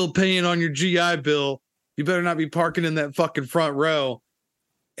you're still paying on your GI Bill, you better not be parking in that fucking front row.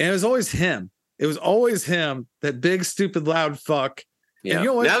 And it was always him. It was always him, that big, stupid, loud fuck. Yeah.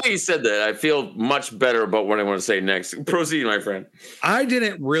 Now that you said that, I feel much better about what I want to say next. Proceed, my friend. I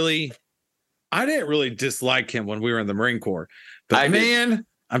didn't really dislike him when we were in the Marine Corps. But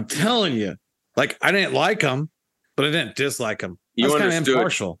I'm telling you, like, I didn't like him, but I didn't dislike him. I was kind of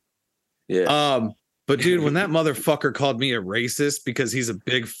impartial. Yeah. But dude, when that motherfucker called me a racist because he's a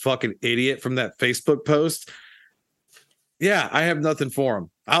big fucking idiot from that Facebook post, yeah, I have nothing for him.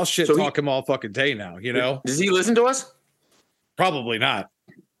 I'll talk him all fucking day now, Does he listen to us? Probably not.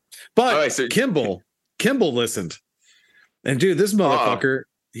 But Kimball listened. And dude, this motherfucker,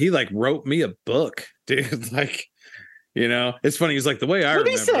 he like wrote me a book, dude. Like, it's funny. He's like, the way I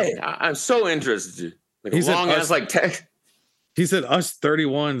remember. What did he say? I'm so interested. Like, he long ass like text. He said us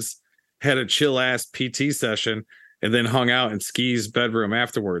 31s had a chill ass PT session and then hung out in Ski's bedroom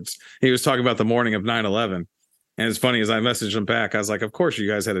afterwards. He was talking about the morning of 9/11. And it's funny, as I messaged him back, I was like, of course you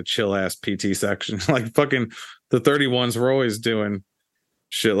guys had a chill ass PT section. Like, fucking the 31s were always doing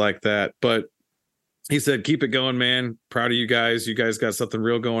shit like that. But he said, keep it going, man. Proud of you guys. You guys got something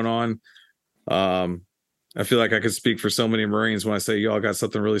real going on. I feel like I could speak for so many Marines when I say y'all got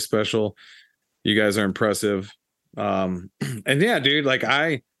something really special. You guys are impressive. And yeah, dude, like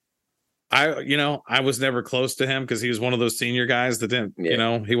I was never close to him because he was one of those senior guys that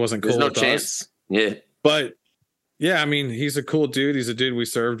didn't, he wasn't cool. There's no chance. Yeah. But yeah, I mean, he's a cool dude. He's a dude we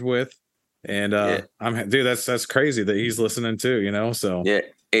served with. And that's crazy that he's listening too, so. Yeah.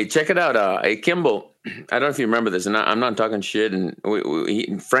 Hey, check it out. Hey, Kimball, I don't know if you remember this, and I'm not talking shit,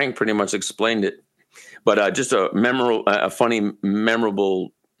 and Frank pretty much explained it, but just a funny,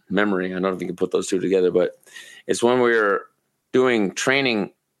 memorable memory. I don't know if you can put those two together, but it's when we were doing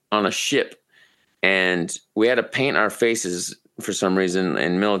training on a ship, and we had to paint our faces for some reason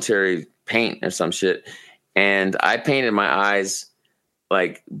in military paint or some shit, and I painted my eyes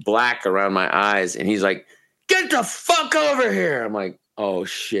like black around my eyes, and he's like, "Get the fuck over here!" I'm like, oh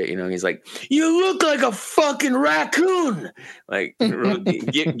shit, he's like, you look like a fucking raccoon. Like, give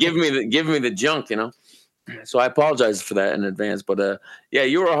me the junk, So I apologize for that in advance. But yeah,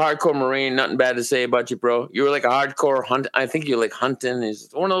 you were a hardcore Marine. Nothing bad to say about you, bro. You were like a hardcore hunt. I think you like hunting. Is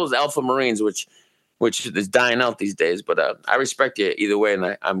one of those alpha Marines, which is dying out these days. But I respect you either way,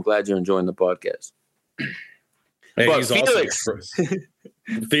 and I'm glad you're enjoying the podcast. Hey, but he's Felix. Awesome.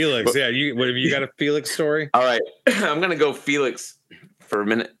 Felix, yeah. What have you got a Felix story? All right, I'm gonna go Felix for a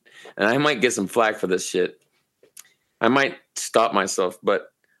minute, and I might get some flack for this shit. I might stop myself,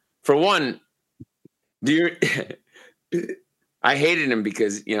 but for one, I hated him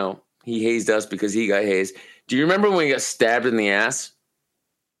because he hazed us because he got hazed. Do you remember when he got stabbed in the ass?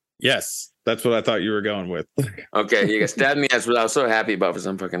 Yes, that's what I thought you were going with. Okay, he got stabbed in the ass, which I was so happy about for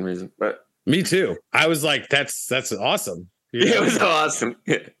some fucking reason. But me too. I was like, that's awesome. Yeah, it was awesome.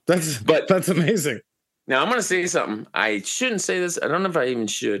 That's amazing. Now I'm gonna say something. I shouldn't say this. I don't know if I even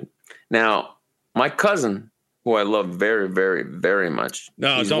should. Now, my cousin, who I love very, very, very much.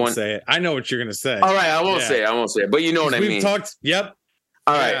 No, don't say it. I know what you're gonna say. All right, I won't say it. But you know what I mean. We've talked. Yep.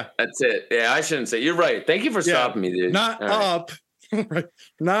 All right, that's it. Yeah, I shouldn't say. You're right. Thank you for stopping me, dude. Not up. Right.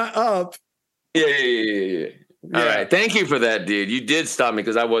 Not up. Yeah. All right. Thank you for that, dude. You did stop me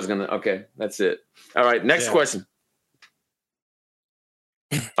because I was gonna. Okay, that's it. All right. Next question.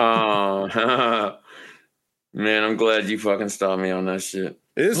 Man, I'm glad you fucking stopped me on that shit.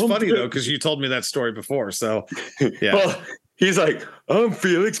 It is funny though, because you told me that story before. So yeah. Well, he's like, I'm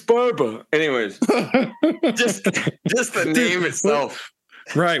Felix Barba. Anyways, just the name itself.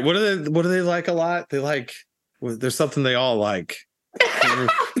 Right. What do they like a lot? They like there's something they all like.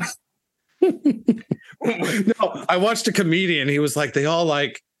 No, I watched a comedian. He was like, they all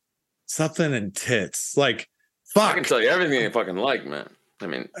like something in tits. Like, fuck. I can tell you everything they fucking like, man. I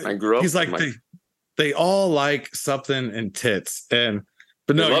mean, I grew up. He's like, they all like something in tits.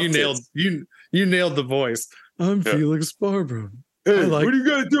 But no, you nailed the voice. I'm Felix Barba. Hey, what are you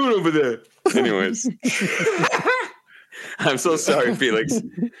guys doing over there? Anyways. I'm so sorry, Felix.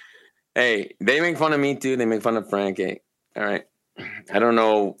 Hey, they make fun of me too. They make fun of Frankie. All right. I don't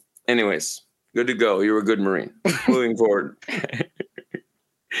know. Anyways, good to go. You were a good Marine. Moving forward.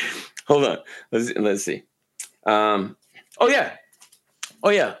 Hold on. Let's see. Oh yeah.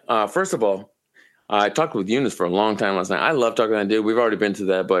 First of all, I talked with Eunice for a long time last night. I love talking to that dude. We've already been to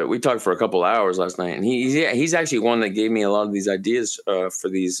that, but we talked for a couple hours last night, and he's actually one that gave me a lot of these ideas for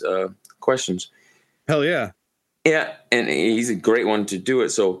these questions. Hell yeah. Yeah, and he's a great one to do it.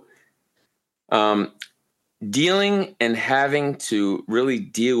 So, dealing and having to really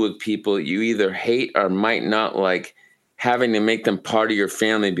deal with people you either hate or might not like, having to make them part of your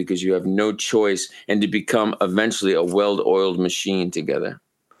family because you have no choice, and to become eventually a well-oiled machine together.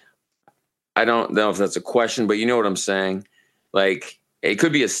 I don't know if that's a question, but you know what I'm saying? Like, it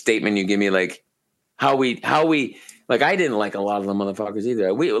could be a statement you give me, like how we like, I didn't like a lot of the motherfuckers either.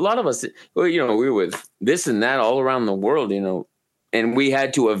 A lot of us, we were with this and that all around the world, and we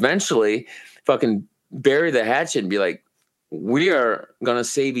had to eventually fucking bury the hatchet and be like, we are going to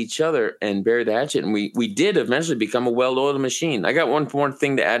save each other and bury the hatchet. And we did eventually become a well-oiled machine. I got one more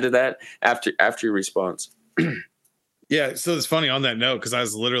thing to add to that after your response. Yeah. So it's funny on that note, because I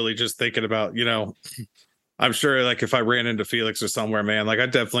was literally just thinking about, I'm sure like if I ran into Felix or somewhere, man, like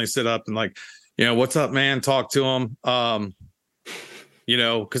I'd definitely sit up and like, what's up, man? Talk to him.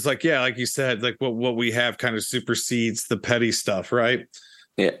 Because like, yeah, like you said, like what we have kind of supersedes the petty stuff, right?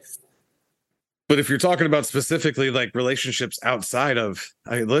 Yeah. But if you're talking about specifically like relationships outside of,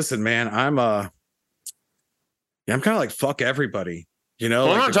 listen, man, I'm kind of like fuck everybody, Well,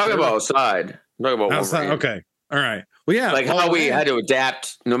 like I'm not talking about outside. I'm talking about outside. Okay. All right. Well, yeah. Like how we had to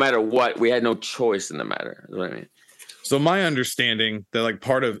adapt no matter what. We had no choice in the matter. Is what I mean. So my understanding that like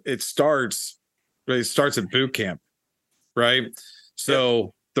part of it starts at boot camp, right?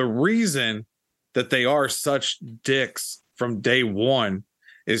 So the reason that they are such dicks from day one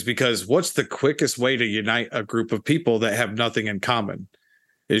is because what's the quickest way to unite a group of people that have nothing in common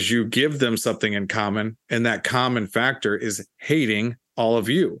is you give them something in common, and that common factor is hating all of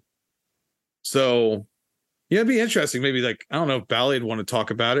you. So yeah, it'd be interesting. Maybe like, I don't know if Bally would want to talk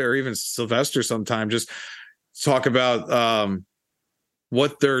about it, or even Sylvester sometime, just talk about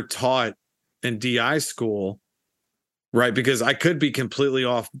what they're taught in DI school, right? Because I could be completely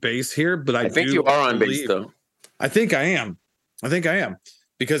off base here, but I think you are on base though. I think I am.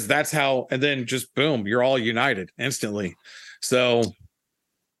 Because that's how, and then just boom, you're all united instantly. So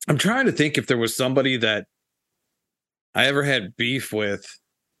I'm trying to think if there was somebody that I ever had beef with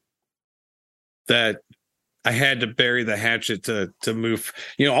that I had to bury the hatchet to move.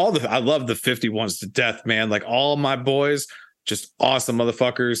 I love the 51s to death, man. Like all my boys, just awesome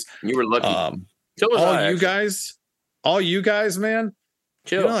motherfuckers. You were lucky. All you guys, man.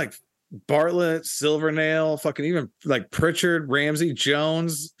 Chill. Like Bartlett, Silvernail, fucking even like Pritchard, Ramsey,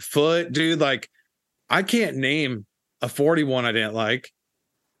 Jones, Foote, dude. Like, I can't name a 41 I didn't like.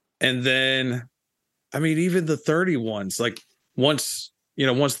 And then, I mean, even the 31s, like once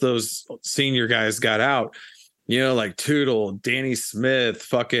those senior guys got out, like Tootle, Danny Smith,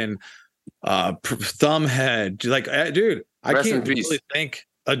 fucking Thumbhead, like, dude, I can't really think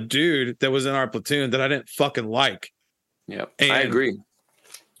a dude that was in our platoon that I didn't fucking like. Yeah, I agree.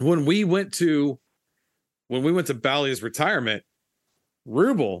 When we went to Bally's retirement,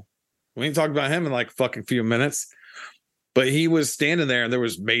 Rubel, we ain't talking about him in like fucking few minutes, but he was standing there and there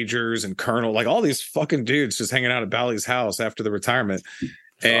was majors and colonel, like all these fucking dudes just hanging out at Bally's house after the retirement.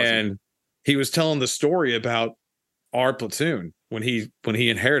 That's and awesome. He was telling the story about our platoon when he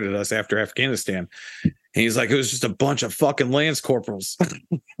inherited us after Afghanistan. And he's like, it was just a bunch of fucking lance corporals.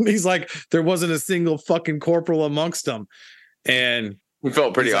 He's like, there wasn't a single fucking corporal amongst them. And we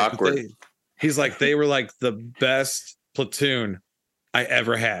felt pretty awkward. He's like, they were like the best platoon I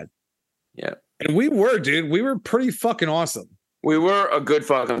ever had. Yeah. And we were, dude. We were pretty fucking awesome. We were a good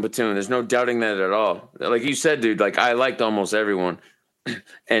fucking platoon. There's no doubting that at all. Like you said, dude, like I liked almost everyone.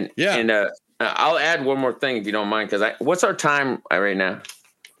 And I'll add one more thing if you don't mind, because what's our time right now?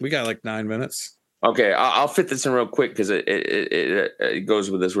 We got like 9 minutes. Okay, I'll fit this in real quick because it goes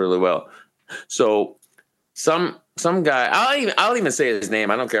with this really well. So some guy, I'll even say his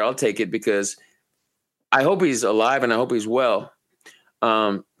name. I don't care. I'll take it because I hope he's alive and I hope he's well.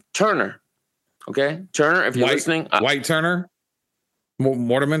 Turner. Okay, Turner. If you're listening, White Turner,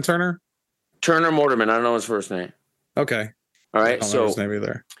 Mortimer Turner. Turner Mortimer. I don't know his first name. Okay. All right. I don't know his name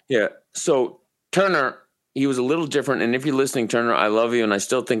either. Yeah. So Turner, he was a little different. And if you're listening, Turner, I love you and I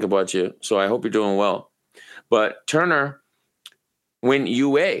still think about you. So I hope you're doing well. But Turner went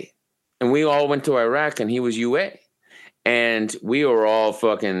UA, and we all went to Iraq, and he was UA, and we were all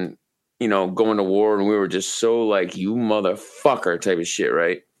fucking, going to war, and we were just so like, you motherfucker type of shit,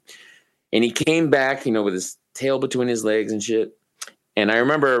 right? And he came back, with his tail between his legs and shit. And I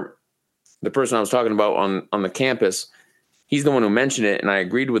remember the person I was talking about on the campus, he's the one who mentioned it, and I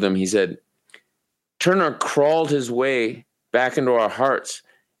agreed with him. He said, Turner crawled his way back into our hearts.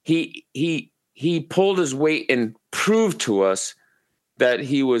 He pulled his weight and proved to us that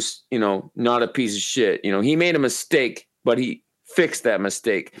he was, not a piece of shit. He made a mistake, but he fixed that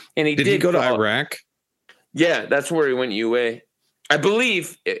mistake. And he did he go to Iraq? Yeah, that's where he went UA. I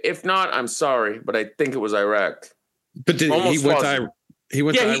believe. If not, I'm sorry, but I think it was Iraq. But he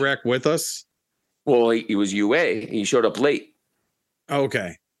went to Iraq with us? Well, he was UA. He showed up late.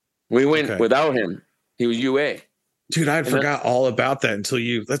 Okay. We went without him. He was UA. Dude, I forgot all about that until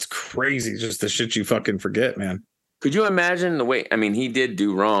that's crazy. Just the shit you fucking forget, man. Could you imagine the way, he did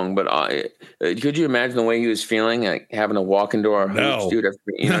do wrong, but could you imagine the way he was feeling, like having to walk into our hoops, dude?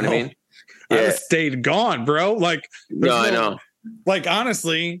 You know what I mean? Yeah. I just stayed gone, bro. Like, I know. Like,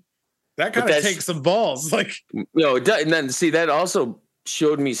 honestly, that kind of takes some balls. Like, and then see, that also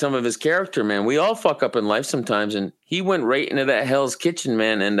showed me some of his character, man. We all fuck up in life sometimes, and he went right into that Hell's Kitchen,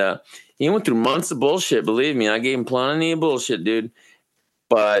 man. And he went through months of bullshit. Believe me, I gave him plenty of bullshit, dude.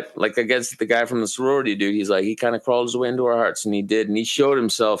 But like, I guess the guy from the sorority, dude, he's like, he kind of crawled his way into our hearts, and he did, and he showed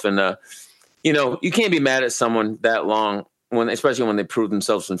himself. And you can't be mad at someone that long especially when they prove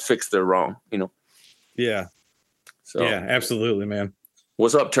themselves and fix their wrong. Yeah. So yeah, absolutely, man.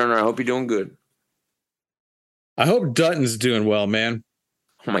 What's up, Turner? I hope you're doing good. I hope Dutton's doing well, man.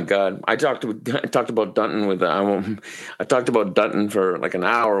 Oh my God, I talked about Dutton with I talked about Dutton for like an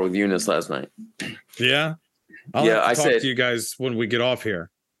hour with Eunice last night. Yeah. I said to you guys when we get off here.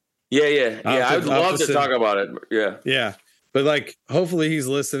 Yeah. I would love to talk about it. Yeah. Yeah. But like, hopefully he's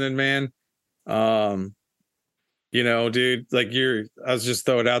listening, man. Dude, like I was just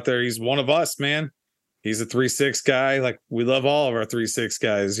throwing it out there. He's one of us, man. He's a 3-6 guy. Like, we love all of our 3-6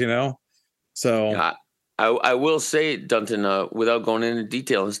 guys, So I will say, Dunton, without going into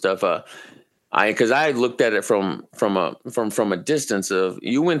detail and stuff, because I looked at it from a distance of,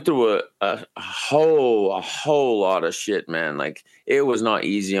 you went through a whole lot of shit, man. Like, it was not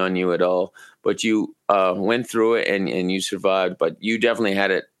easy on you at all, but you went through it and you survived. But you definitely had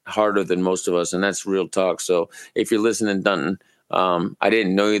it harder than most of us, and that's real talk. So if you're listening, Dunton, I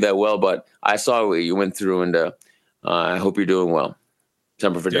didn't know you that well, but I saw what you went through, and I hope you're doing well.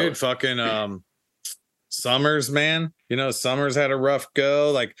 Semper Fidelis. Dude, fucking Summers, man. Summers had a rough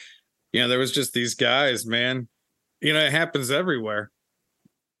go. Like, there was just these guys, man. It happens everywhere.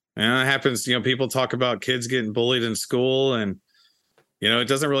 It happens, people talk about kids getting bullied in school, and it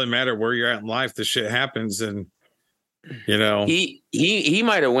doesn't really matter where you're at in life. The shit happens, and he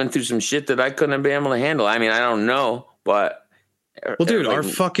might have went through some shit that I couldn't have been able to handle. I mean, I don't know, but Well, dude, our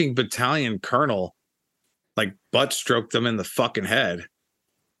fucking battalion colonel, like, butt stroked them in the fucking head.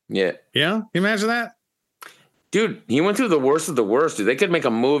 Yeah. Yeah? You imagine that? Dude, he went through the worst of the worst, dude. They could make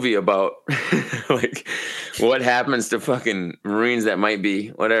a movie about like what happens to fucking Marines that might be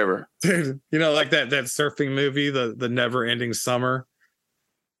whatever. Dude, you know, like that surfing movie, the Never Ending Summer.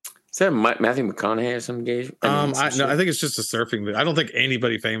 Is that Matthew McConaughey or some gay? I think it's just a surfing movie. I don't think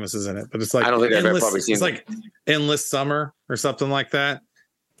anybody famous is in it, but it's like I don't think I've probably seen it's like Endless Summer or something like that.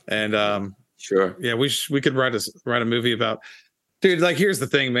 And sure. Yeah, we could write a movie about, dude, like, here's the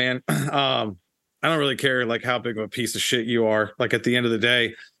thing, man. I don't really care like how big of a piece of shit you are. Like, at the end of the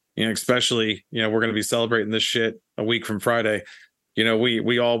day, you know, especially, you know, we're going to be celebrating this shit a week from Friday. You know,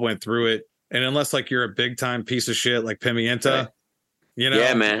 we all went through it. And unless like you're a big time piece of shit like Pimienta, right. You know,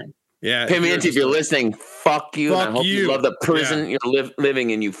 yeah, man. Yeah, Pimienta, if you're listening, fuck you. Fuck and I hope you love the prison you're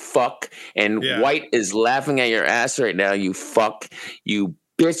living in, you fuck. And White is laughing at your ass right now, you fuck. You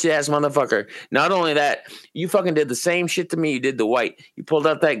bitch ass motherfucker. Not only that, you fucking did the same shit to me you did to White. You pulled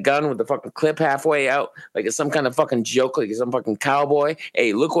out that gun with the fucking clip halfway out, like it's some kind of fucking joke, like it's some fucking cowboy.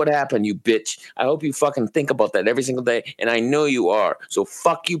 Hey, look what happened, you bitch. I hope you fucking think about that every single day, and I know you are. So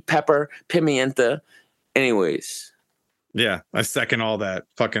fuck you, Pepper, Pimienta. Anyways. Yeah, I second all that.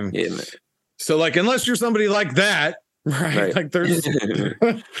 Fucking yeah, man. So like, unless you're somebody like that, right? Like there's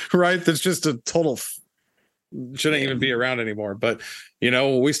right, that's just a total shouldn't even be around anymore. But you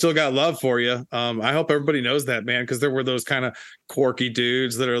know, we still got love for you. I hope everybody knows that, man, because there were those kind of quirky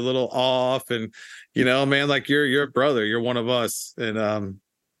dudes that are a little off, and you know, man, like you're a brother, you're one of us, and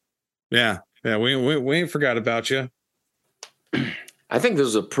yeah, we ain't forgot about you. I think this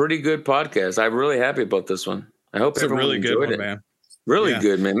was a pretty good podcast. I'm really happy about this one. I hope it's everyone a really enjoyed good one, it. Man. Really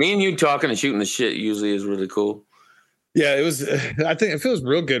good, man. Me and you talking and shooting the shit usually is really cool. Yeah, it was. I think it feels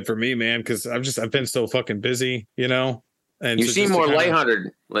real good for me, man, because I've been so fucking busy, you know. And you seem more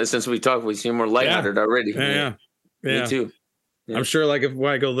lighthearted since we talked. We seem more lighthearted already. Yeah. Me too. Yeah. I'm sure, like,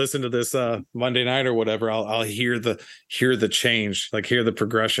 when I go listen to this Monday night or whatever, I'll hear the change, like hear the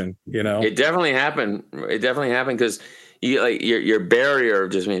progression. You know, it definitely happened. Because your barrier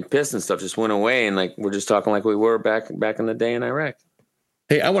of just being pissed and stuff just went away, and like we're just talking like we were back in the day in Iraq.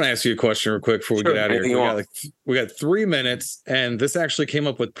 Hey, I want to ask you a question real quick before we get out of here. We got 3 minutes, and this actually came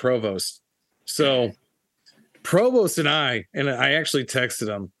up with Provost. So Provost and I actually texted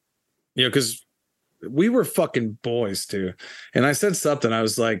him, you know, because we were fucking boys too. And I said something. I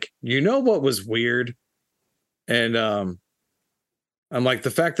was like, you know what was weird? And I'm like,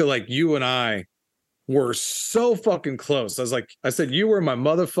 the fact that like you and I were so fucking close. I said, you were my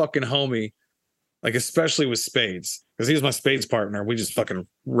motherfucking homie, like, especially with spades, because he was my spades partner. We just fucking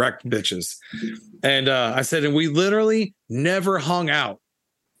wrecked bitches. And I said, and we literally never hung out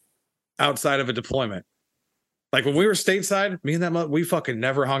outside of a deployment. Like when we were stateside, me and that we fucking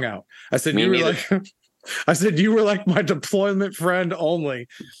never hung out. I said, you were like my deployment friend only.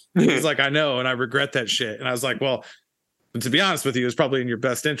 He was like, I know, and I regret that shit. And I was like, well, to be honest with you, it's probably in your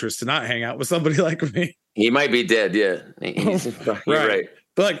best interest to not hang out with somebody like me. He might be dead, yeah. You're right.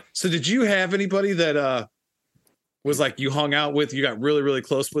 But like, so did you have anybody that was like you hung out with, you got really, really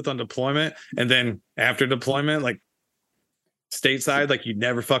close with on deployment, and then after deployment, like stateside, like you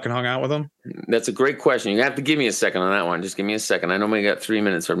never fucking hung out with them? That's a great question. You have to give me a second on that one. Just give me a second. I know we got 3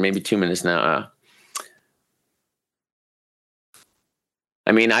 minutes or maybe 2 minutes now.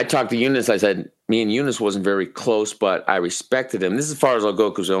 I mean, I talked to Eunice. I said, me and Eunice wasn't very close, but I respected him. This is as far as I'll go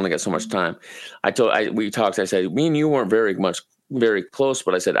because I only got so much time. We talked. I said, me and you weren't very close,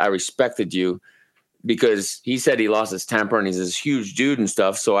 but I said, I respected you because he said he lost his temper and he's this huge dude and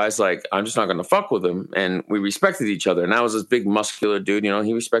stuff. So I was like, I'm just not going to fuck with him. And we respected each other. And I was this big muscular dude, you know,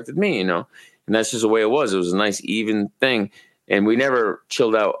 he respected me, you know, and that's just the way it was. It was a nice, even thing. And we never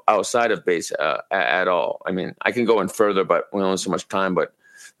chilled out outside of base at all. I mean, I can go in further, but we only have so much time.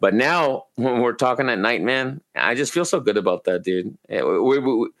 But now when we're talking at night, man, I just feel so good about that, dude.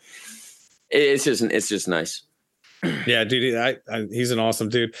 It's just nice. Yeah, dude, he's an awesome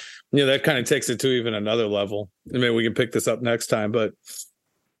dude. You know, that kind of takes it to even another level. I mean, we can pick this up next time, but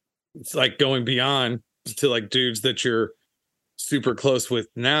it's like going beyond to like dudes that you're super close with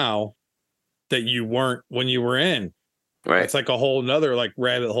now that you weren't when you were in. Right. It's like a whole nother like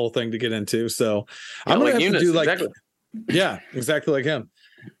rabbit hole thing to get into. So yeah, I'm gonna like have Eunice, to do like exactly. Yeah, exactly like him.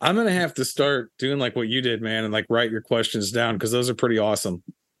 I'm gonna have to start doing like what you did, man, and like write your questions down because those are pretty awesome.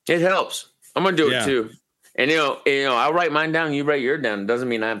 It helps. I'm gonna do it too. And you know, I'll write mine down. You write yours down. It doesn't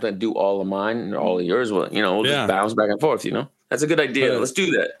mean I have to do all of mine or all of yours. Well, you know, we'll just bounce back and forth. You know. That's a good idea. Let's do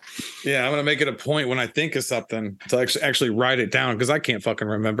that. Yeah, I'm gonna make it a point when I think of something to actually write it down because I can't fucking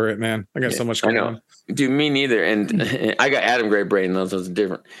remember it, man. I got so much going on. Dude, me neither. And I got Adam Gray brain, though, so it's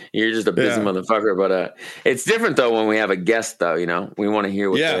different. You're just a busy motherfucker. But it's different, though, when we have a guest, though, you know. We want to hear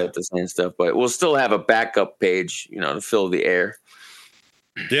what they have to say and stuff. But we'll still have a backup page, you know, to fill the air.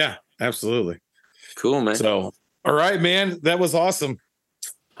 Yeah, absolutely. Cool, man. So, all right, man. That was awesome.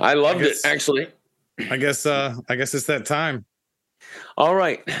 I loved it, actually. I guess it's that time. All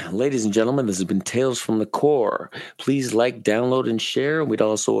right, ladies and gentlemen, this has been Tales from the Core. Please like, download, and share. We'd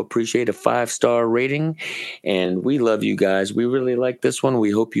also appreciate a 5-star rating. And we love you guys. We really like this one.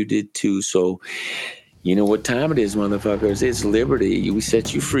 We hope you did too. So, you know what time it is, motherfuckers. It's Liberty. We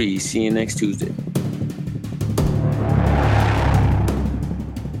set you free. See you next Tuesday.